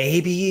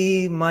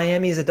 Maybe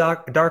Miami is a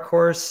dark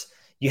horse.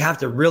 You have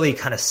to really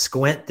kind of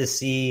squint to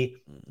see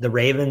the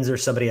Ravens or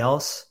somebody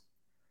else.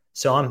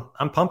 So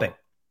I'm pumping.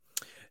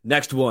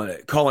 Next one,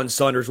 Colin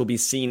Saunders will be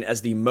seen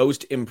as the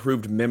most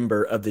improved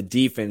member of the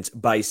defense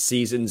by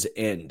season's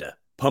end.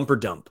 Pump or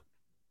dump?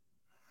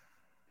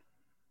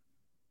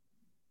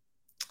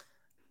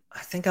 I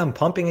think I'm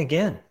pumping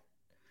again.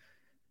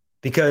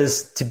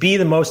 Because to be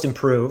the most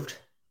improved,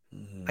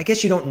 I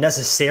guess you don't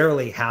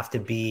necessarily have to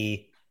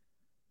be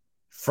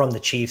from the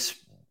Chiefs'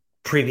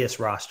 previous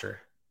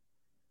roster.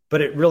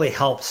 But it really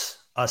helps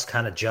us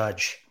kind of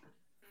judge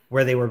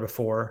where they were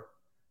before.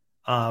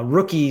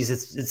 Rookies,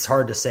 it's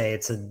hard to say.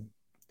 It's a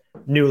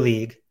new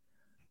league.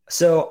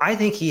 So I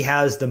think he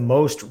has the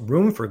most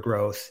room for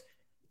growth,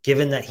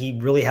 given that he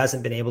really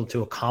hasn't been able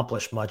to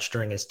accomplish much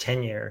during his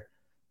tenure.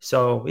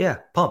 So, yeah,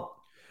 pump.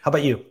 How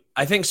about you?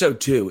 I think so,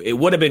 too. It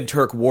would have been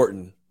Turk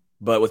Wharton,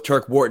 but with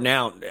Turk Wharton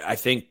out, I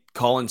think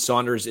Colin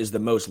Saunders is the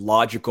most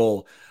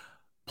logical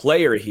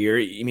player here.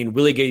 I mean,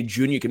 Willie Gay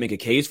Jr. you can make a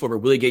case for, but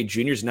Willie Gay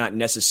Jr. is not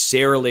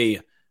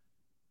necessarily,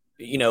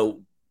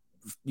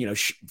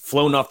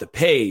 flown off the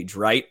page,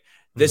 right?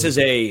 This is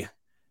I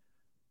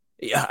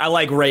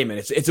like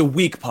Raymond. It's a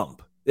weak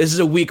pump. This is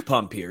a weak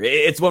pump here.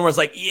 It's one where it's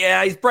like,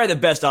 yeah, he's probably the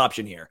best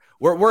option here.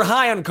 We're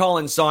high on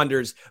Colin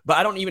Saunders, but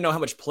I don't even know how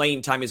much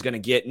playing time he's going to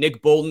get.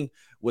 Nick Bolton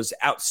was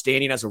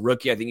outstanding as a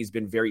rookie. I think he's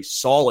been very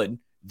solid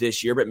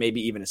this year, but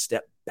maybe even a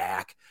step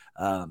back.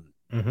 Juan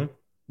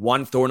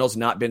Thornhill's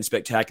not been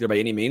spectacular by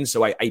any means,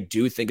 so I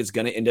do think it's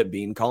going to end up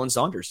being Colin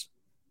Saunders.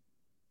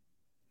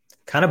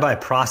 Kind of by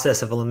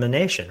process of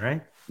elimination,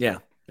 right? Yeah.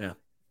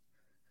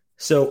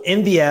 So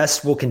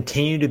MVS will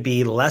continue to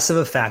be less of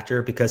a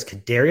factor because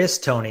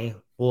Kadarius Toney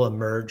will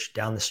emerge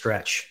down the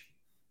stretch.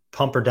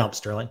 Pump or dump,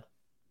 Sterling?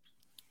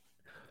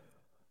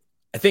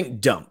 I think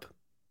dump.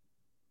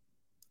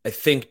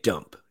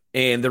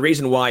 And the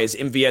reason why is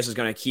MVS is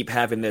going to keep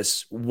having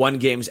this one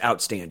game's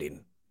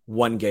outstanding,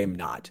 one game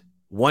not.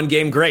 One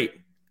game great,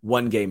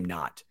 one game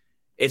not.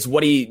 It's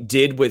what he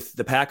did with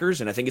the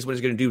Packers, and I think it's what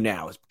he's going to do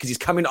now because he's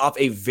coming off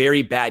a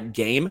very bad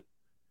game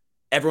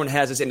everyone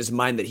has this in his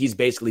mind that he's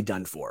basically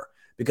done for.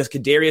 Because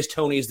Kadarius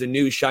Toney is the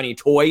new shiny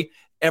toy,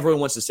 everyone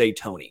wants to say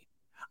Toney.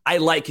 I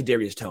like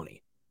Kadarius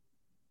Toney.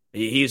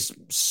 He's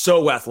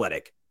so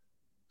athletic,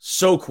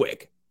 so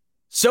quick,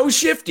 so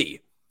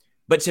shifty.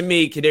 But to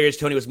me, Kadarius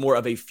Toney was more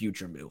of a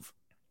future move,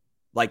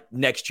 like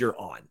next year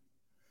on.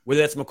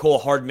 Whether that's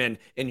McCole Hardman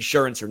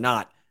insurance or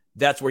not,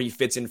 that's where he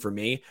fits in for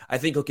me. I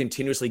think he'll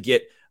continuously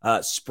get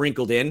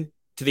sprinkled in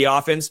to the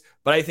offense,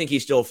 but I think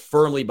he's still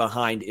firmly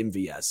behind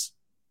MVS.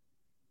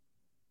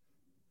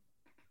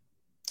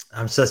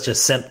 I'm such a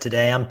simp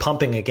today. I'm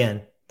pumping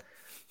again.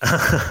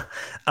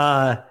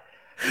 Don't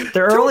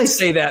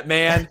say that,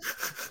 man.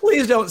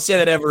 Please don't say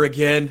that ever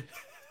again.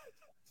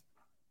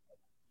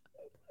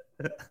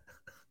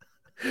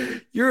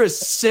 You're a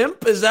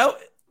simp? Is that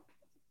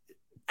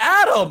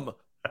Adam?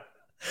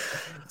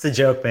 It's a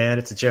joke, man.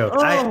 It's a joke.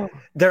 Oh.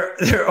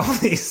 They're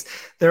only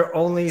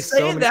saying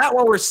so many... that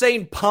while we're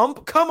saying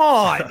pump. Come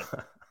on.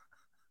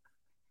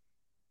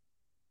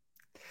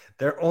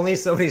 There are only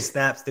so many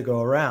snaps to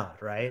go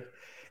around, right?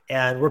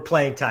 And we're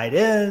playing tight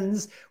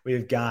ends.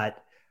 We've got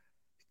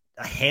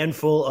a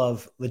handful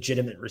of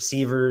legitimate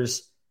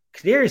receivers.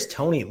 Kadarius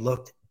Toney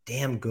looked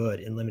damn good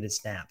in limited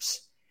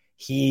snaps.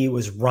 He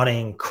was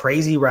running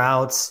crazy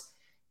routes.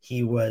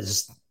 He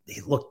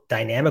looked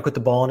dynamic with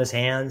the ball in his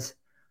hands.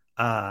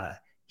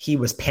 He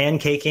was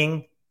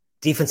pancaking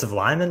defensive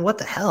linemen. What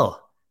the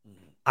hell?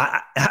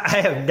 I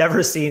have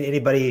never seen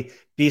anybody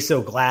be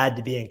so glad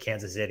to be in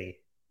Kansas City.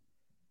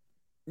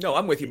 No,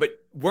 I'm with you. But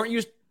weren't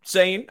you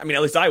saying, I mean,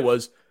 at least I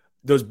was,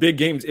 those big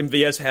games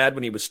MVS had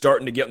when he was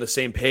starting to get on the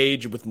same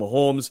page with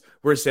Mahomes,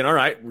 we're saying, all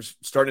right, we're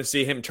starting to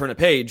see him turn a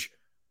page.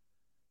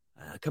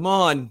 Come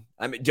on.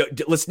 I mean,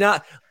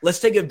 let's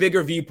take a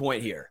bigger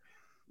viewpoint here.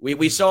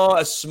 We saw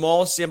a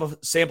small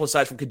sample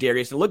size from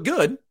Kadarius and it looked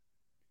good.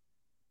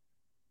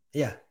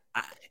 Yeah.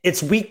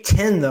 It's week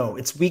 10 though.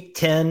 It's week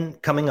 10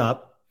 coming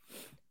up.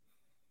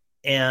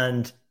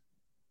 And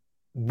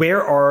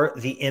where are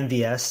the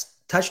MVS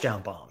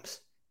touchdown bombs?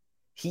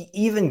 He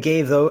even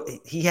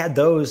he had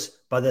those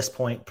by this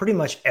point pretty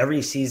much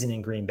every season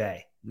in Green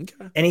Bay.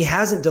 Okay. And he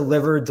hasn't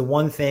delivered the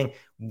one thing.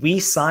 We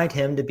signed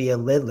him to be a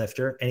lid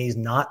lifter, and he's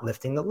not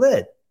lifting the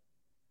lid.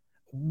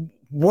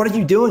 What are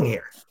you doing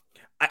here?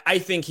 I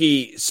think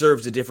he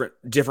serves a different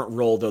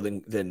role, though,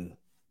 than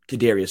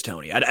Kadarius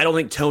Toney. I don't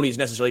think Toney's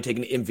necessarily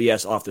taking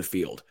MVS off the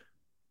field.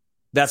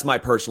 That's my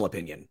personal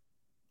opinion.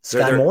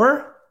 Sky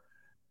Moore?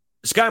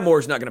 Sky Moore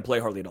is not going to play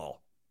hardly at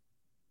all.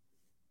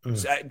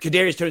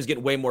 Kadarius Toney's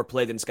getting way more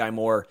play than Sky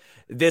Moore.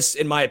 This,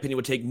 in my opinion,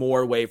 would take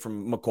more away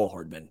from McCole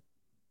Hardman.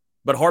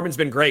 But Hardman's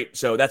been great,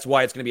 so that's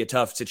why it's going to be a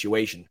tough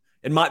situation.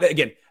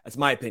 Again, that's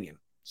my opinion.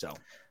 So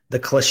the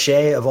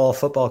cliche of all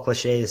football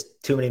cliches,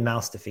 too many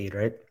mouths to feed,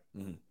 right?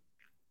 Mm-hmm.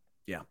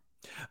 Yeah.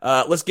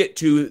 Let's get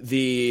to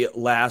the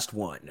last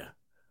one.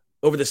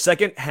 Over the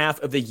second half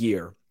of the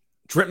year,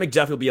 Trent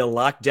McDuffie will be a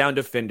lockdown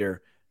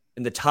defender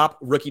and the top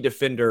rookie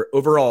defender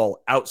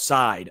overall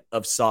outside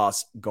of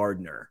Sauce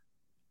Gardner.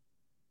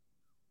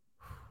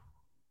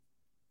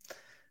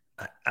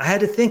 I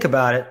had to think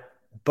about it,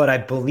 but I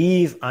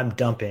believe I'm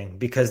dumping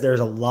because there's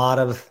a lot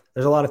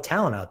of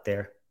talent out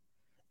there.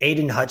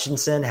 Aiden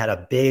Hutchinson had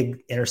a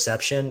big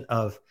interception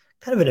of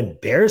kind of an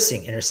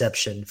embarrassing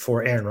interception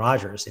for Aaron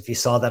Rodgers, if you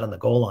saw that on the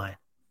goal line.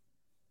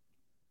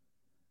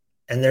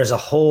 And there's a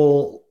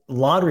whole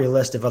laundry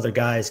list of other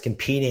guys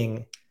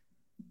competing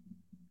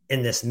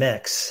in this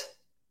mix.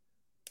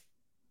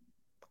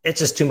 It's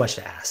just too much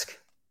to ask.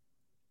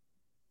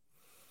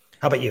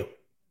 How about you?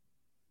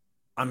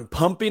 I'm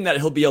pumping that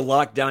he'll be a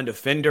lockdown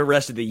defender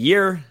rest of the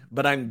year,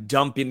 but I'm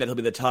dumping that he'll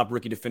be the top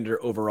rookie defender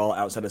overall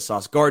outside of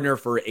Sauce Gardner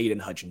for Aiden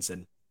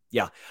Hutchinson.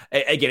 Yeah.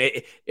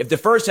 Again, if the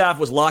first half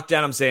was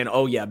lockdown, I'm saying,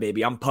 oh yeah,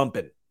 baby, I'm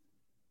pumping.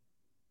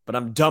 But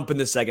I'm dumping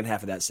the second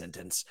half of that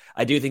sentence.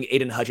 I do think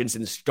Aiden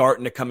Hutchinson's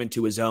starting to come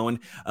into his own.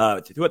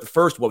 Throughout the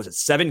first,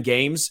 7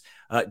 games,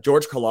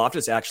 George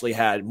Karlaftis actually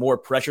had more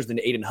pressures than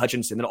Aiden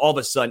Hutchinson. Then all of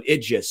a sudden,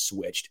 it just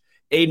switched.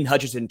 Aiden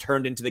Hutchinson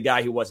turned into the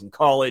guy who was in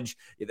college,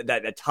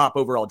 that top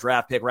overall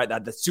draft pick, right?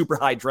 That the super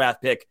high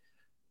draft pick.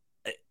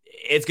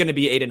 It's going to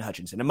be Aiden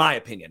Hutchinson, in my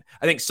opinion.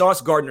 I think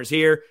Sauce Gardner's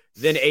here,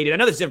 then Aiden. I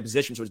know there's different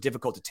positions, so it's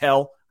difficult to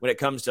tell when it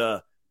comes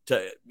to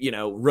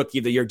rookie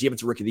of the year,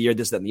 defensive rookie of the year,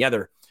 this, that, and the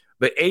other.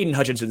 But Aiden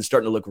Hutchinson's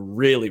starting to look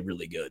really,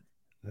 really good.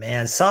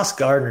 Man, Sauce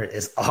Gardner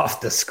is off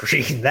the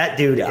screen. That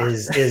dude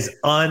is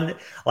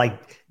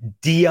like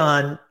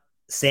Deion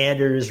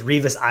Sanders,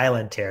 Revis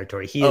Island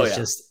territory. He is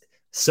just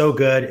so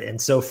good and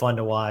so fun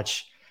to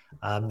watch.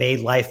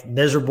 Made life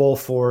miserable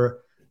for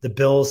the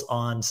Bills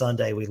on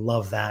Sunday. We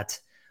love that.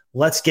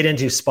 Let's get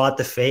into Spot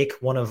the Fake,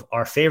 one of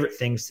our favorite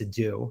things to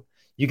do.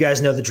 You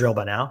guys know the drill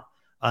by now.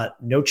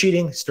 No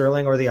cheating,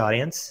 Sterling or the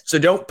audience. So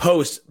don't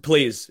post,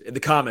 please, in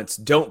the comments.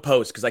 Don't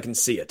post because I can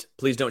see it.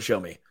 Please don't show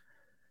me.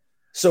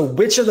 So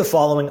which of the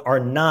following are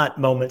not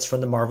moments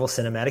from the Marvel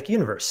Cinematic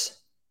Universe?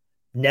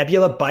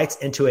 Nebula bites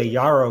into a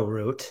yarrow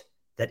root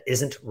that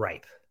isn't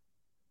ripe.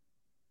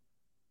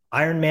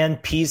 Iron Man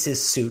pees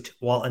his suit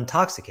while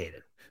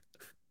intoxicated.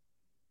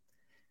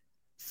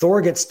 Thor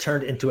gets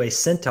turned into a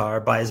centaur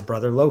by his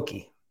brother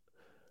Loki.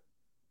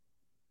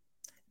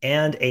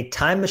 And a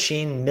time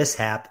machine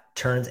mishap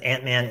turns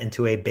Ant-Man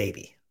into a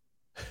baby.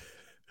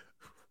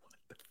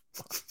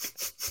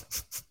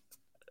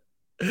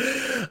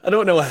 I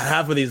don't know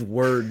half of these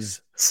words.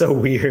 So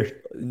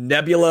weird.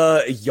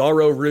 Nebula,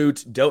 Yarrow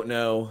Root, don't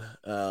know.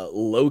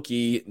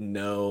 Loki,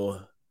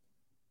 no.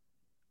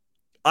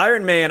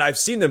 Iron Man, I've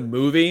seen the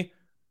movie,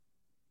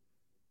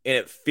 and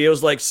it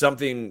feels like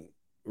something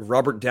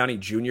Robert Downey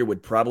Jr.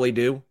 would probably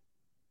do.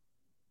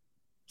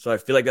 So I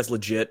feel like that's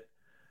legit.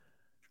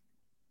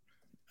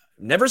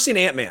 Never seen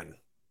Ant-Man.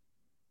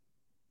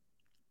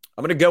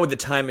 I'm going to go with the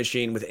time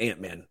machine with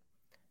Ant-Man.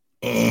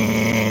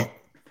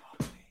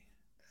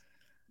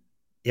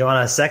 You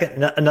want a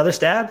second, another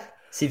stab?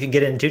 See if you can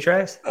get it in 2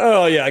 tries?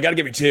 Oh, yeah, I got to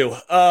give you 2.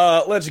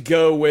 Let's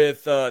go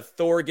with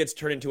Thor gets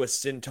turned into a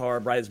centaur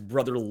by his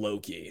brother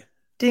Loki.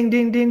 Ding,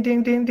 ding, ding,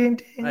 ding, ding, ding,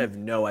 ding. I have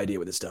no idea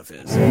what this stuff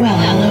is. Well,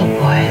 hello,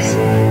 boys.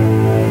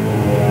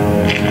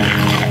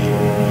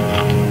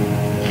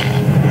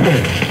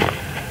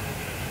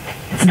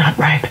 It's not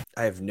ripe.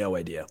 I have no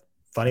idea.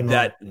 Funny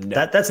moment.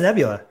 That's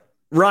Nebula.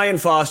 Ryan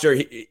Foster,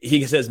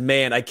 he says,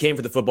 man, I came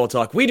for the football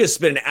talk. We just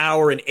spent an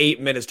hour and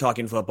 8 minutes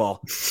talking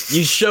football.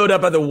 You showed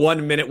up at the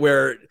 1 minute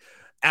where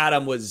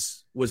Adam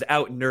was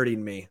out nerding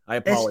me. I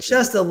apologize. It's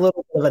just a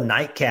little bit of a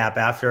nightcap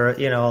after,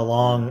 a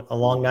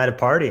long night of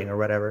partying or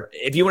whatever.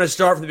 If you want to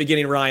start from the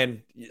beginning,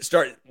 Ryan,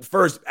 start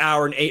first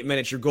hour and 8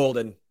 minutes, you're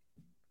golden.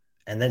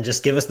 And then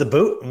just give us the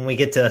boot and we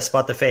get to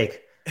spot the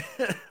fake.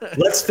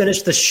 Let's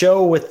finish the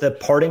show with the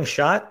parting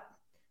shot.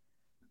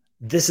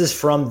 This is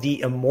from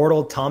the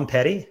immortal Tom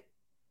Petty.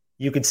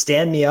 You could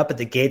stand me up at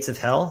the gates of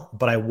hell,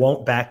 but I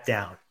won't back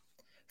down.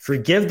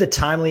 Forgive the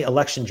timely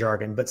election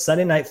jargon, but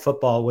Sunday Night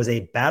Football was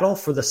a battle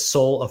for the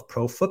soul of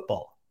pro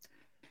football.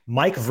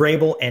 Mike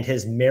Vrabel and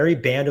his merry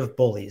band of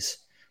bullies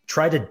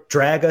tried to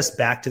drag us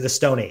back to the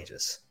Stone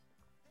Ages.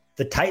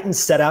 The Titans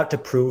set out to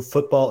prove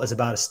football is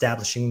about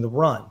establishing the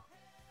run,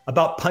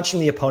 about punching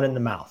the opponent in the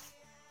mouth.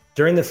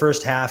 During the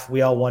first half,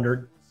 we all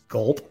wondered,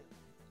 gulp,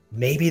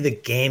 maybe the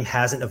game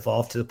hasn't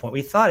evolved to the point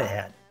we thought it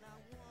had.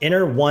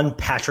 Enter one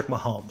Patrick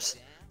Mahomes,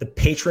 the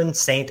patron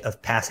saint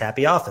of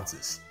pass-happy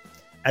offenses.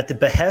 At the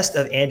behest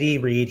of Andy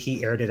Reid,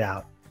 he aired it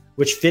out,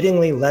 which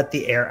fittingly let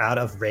the air out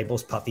of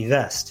Vrabel's puffy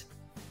vest.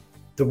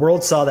 The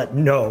world saw that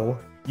no,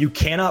 you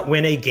cannot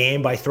win a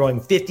game by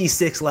throwing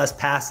 56 less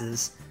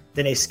passes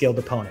than a skilled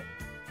opponent.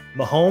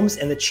 Mahomes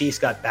and the Chiefs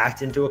got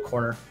backed into a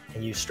corner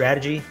and used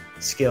strategy,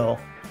 skill,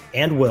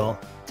 and will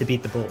to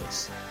beat the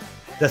Bullies.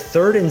 The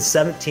 3rd and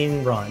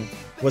 17 run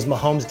was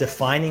Mahomes'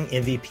 defining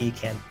MVP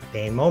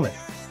campaign moment.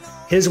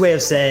 His way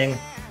of saying,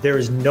 there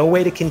is no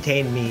way to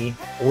contain me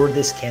or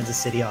this Kansas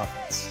City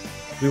offense.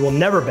 We will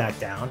never back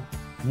down,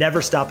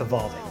 never stop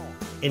evolving.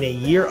 In a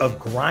year of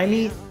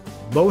grimy,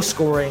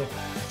 low-scoring,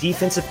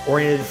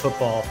 defensive-oriented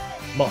football,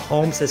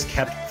 Mahomes has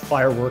kept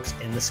fireworks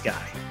in the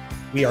sky.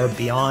 We are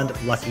beyond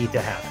lucky to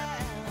have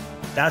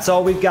him. That's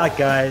all we've got,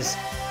 guys.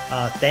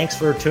 Thanks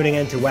for tuning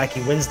in to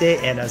Wacky Wednesday,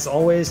 and as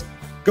always,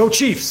 go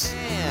Chiefs!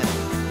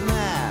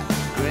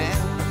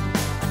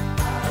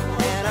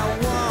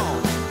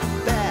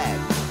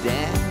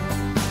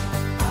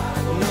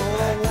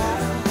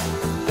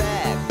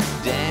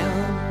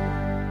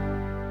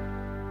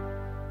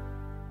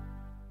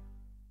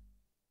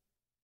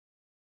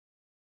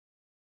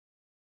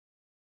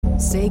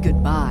 Say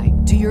goodbye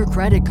to your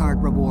credit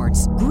card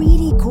rewards.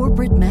 Greedy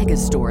corporate mega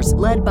stores,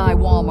 led by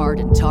Walmart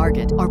and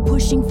Target, are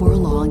pushing for a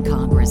law in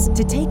Congress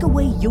to take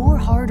away your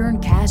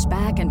hard-earned cash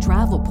back and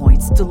travel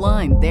points to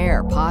line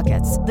their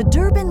pockets. The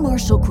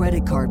Durbin-Marshall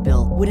credit card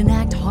bill would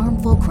enact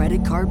harmful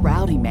credit card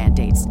routing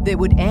mandates that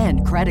would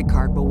end credit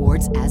card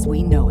rewards as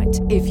we know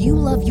it. If you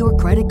love your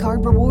credit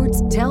card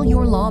rewards, tell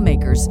your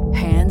lawmakers,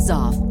 hands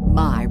off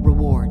my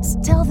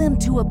rewards. Tell them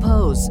to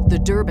oppose the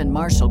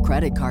Durbin-Marshall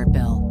credit card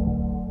bill.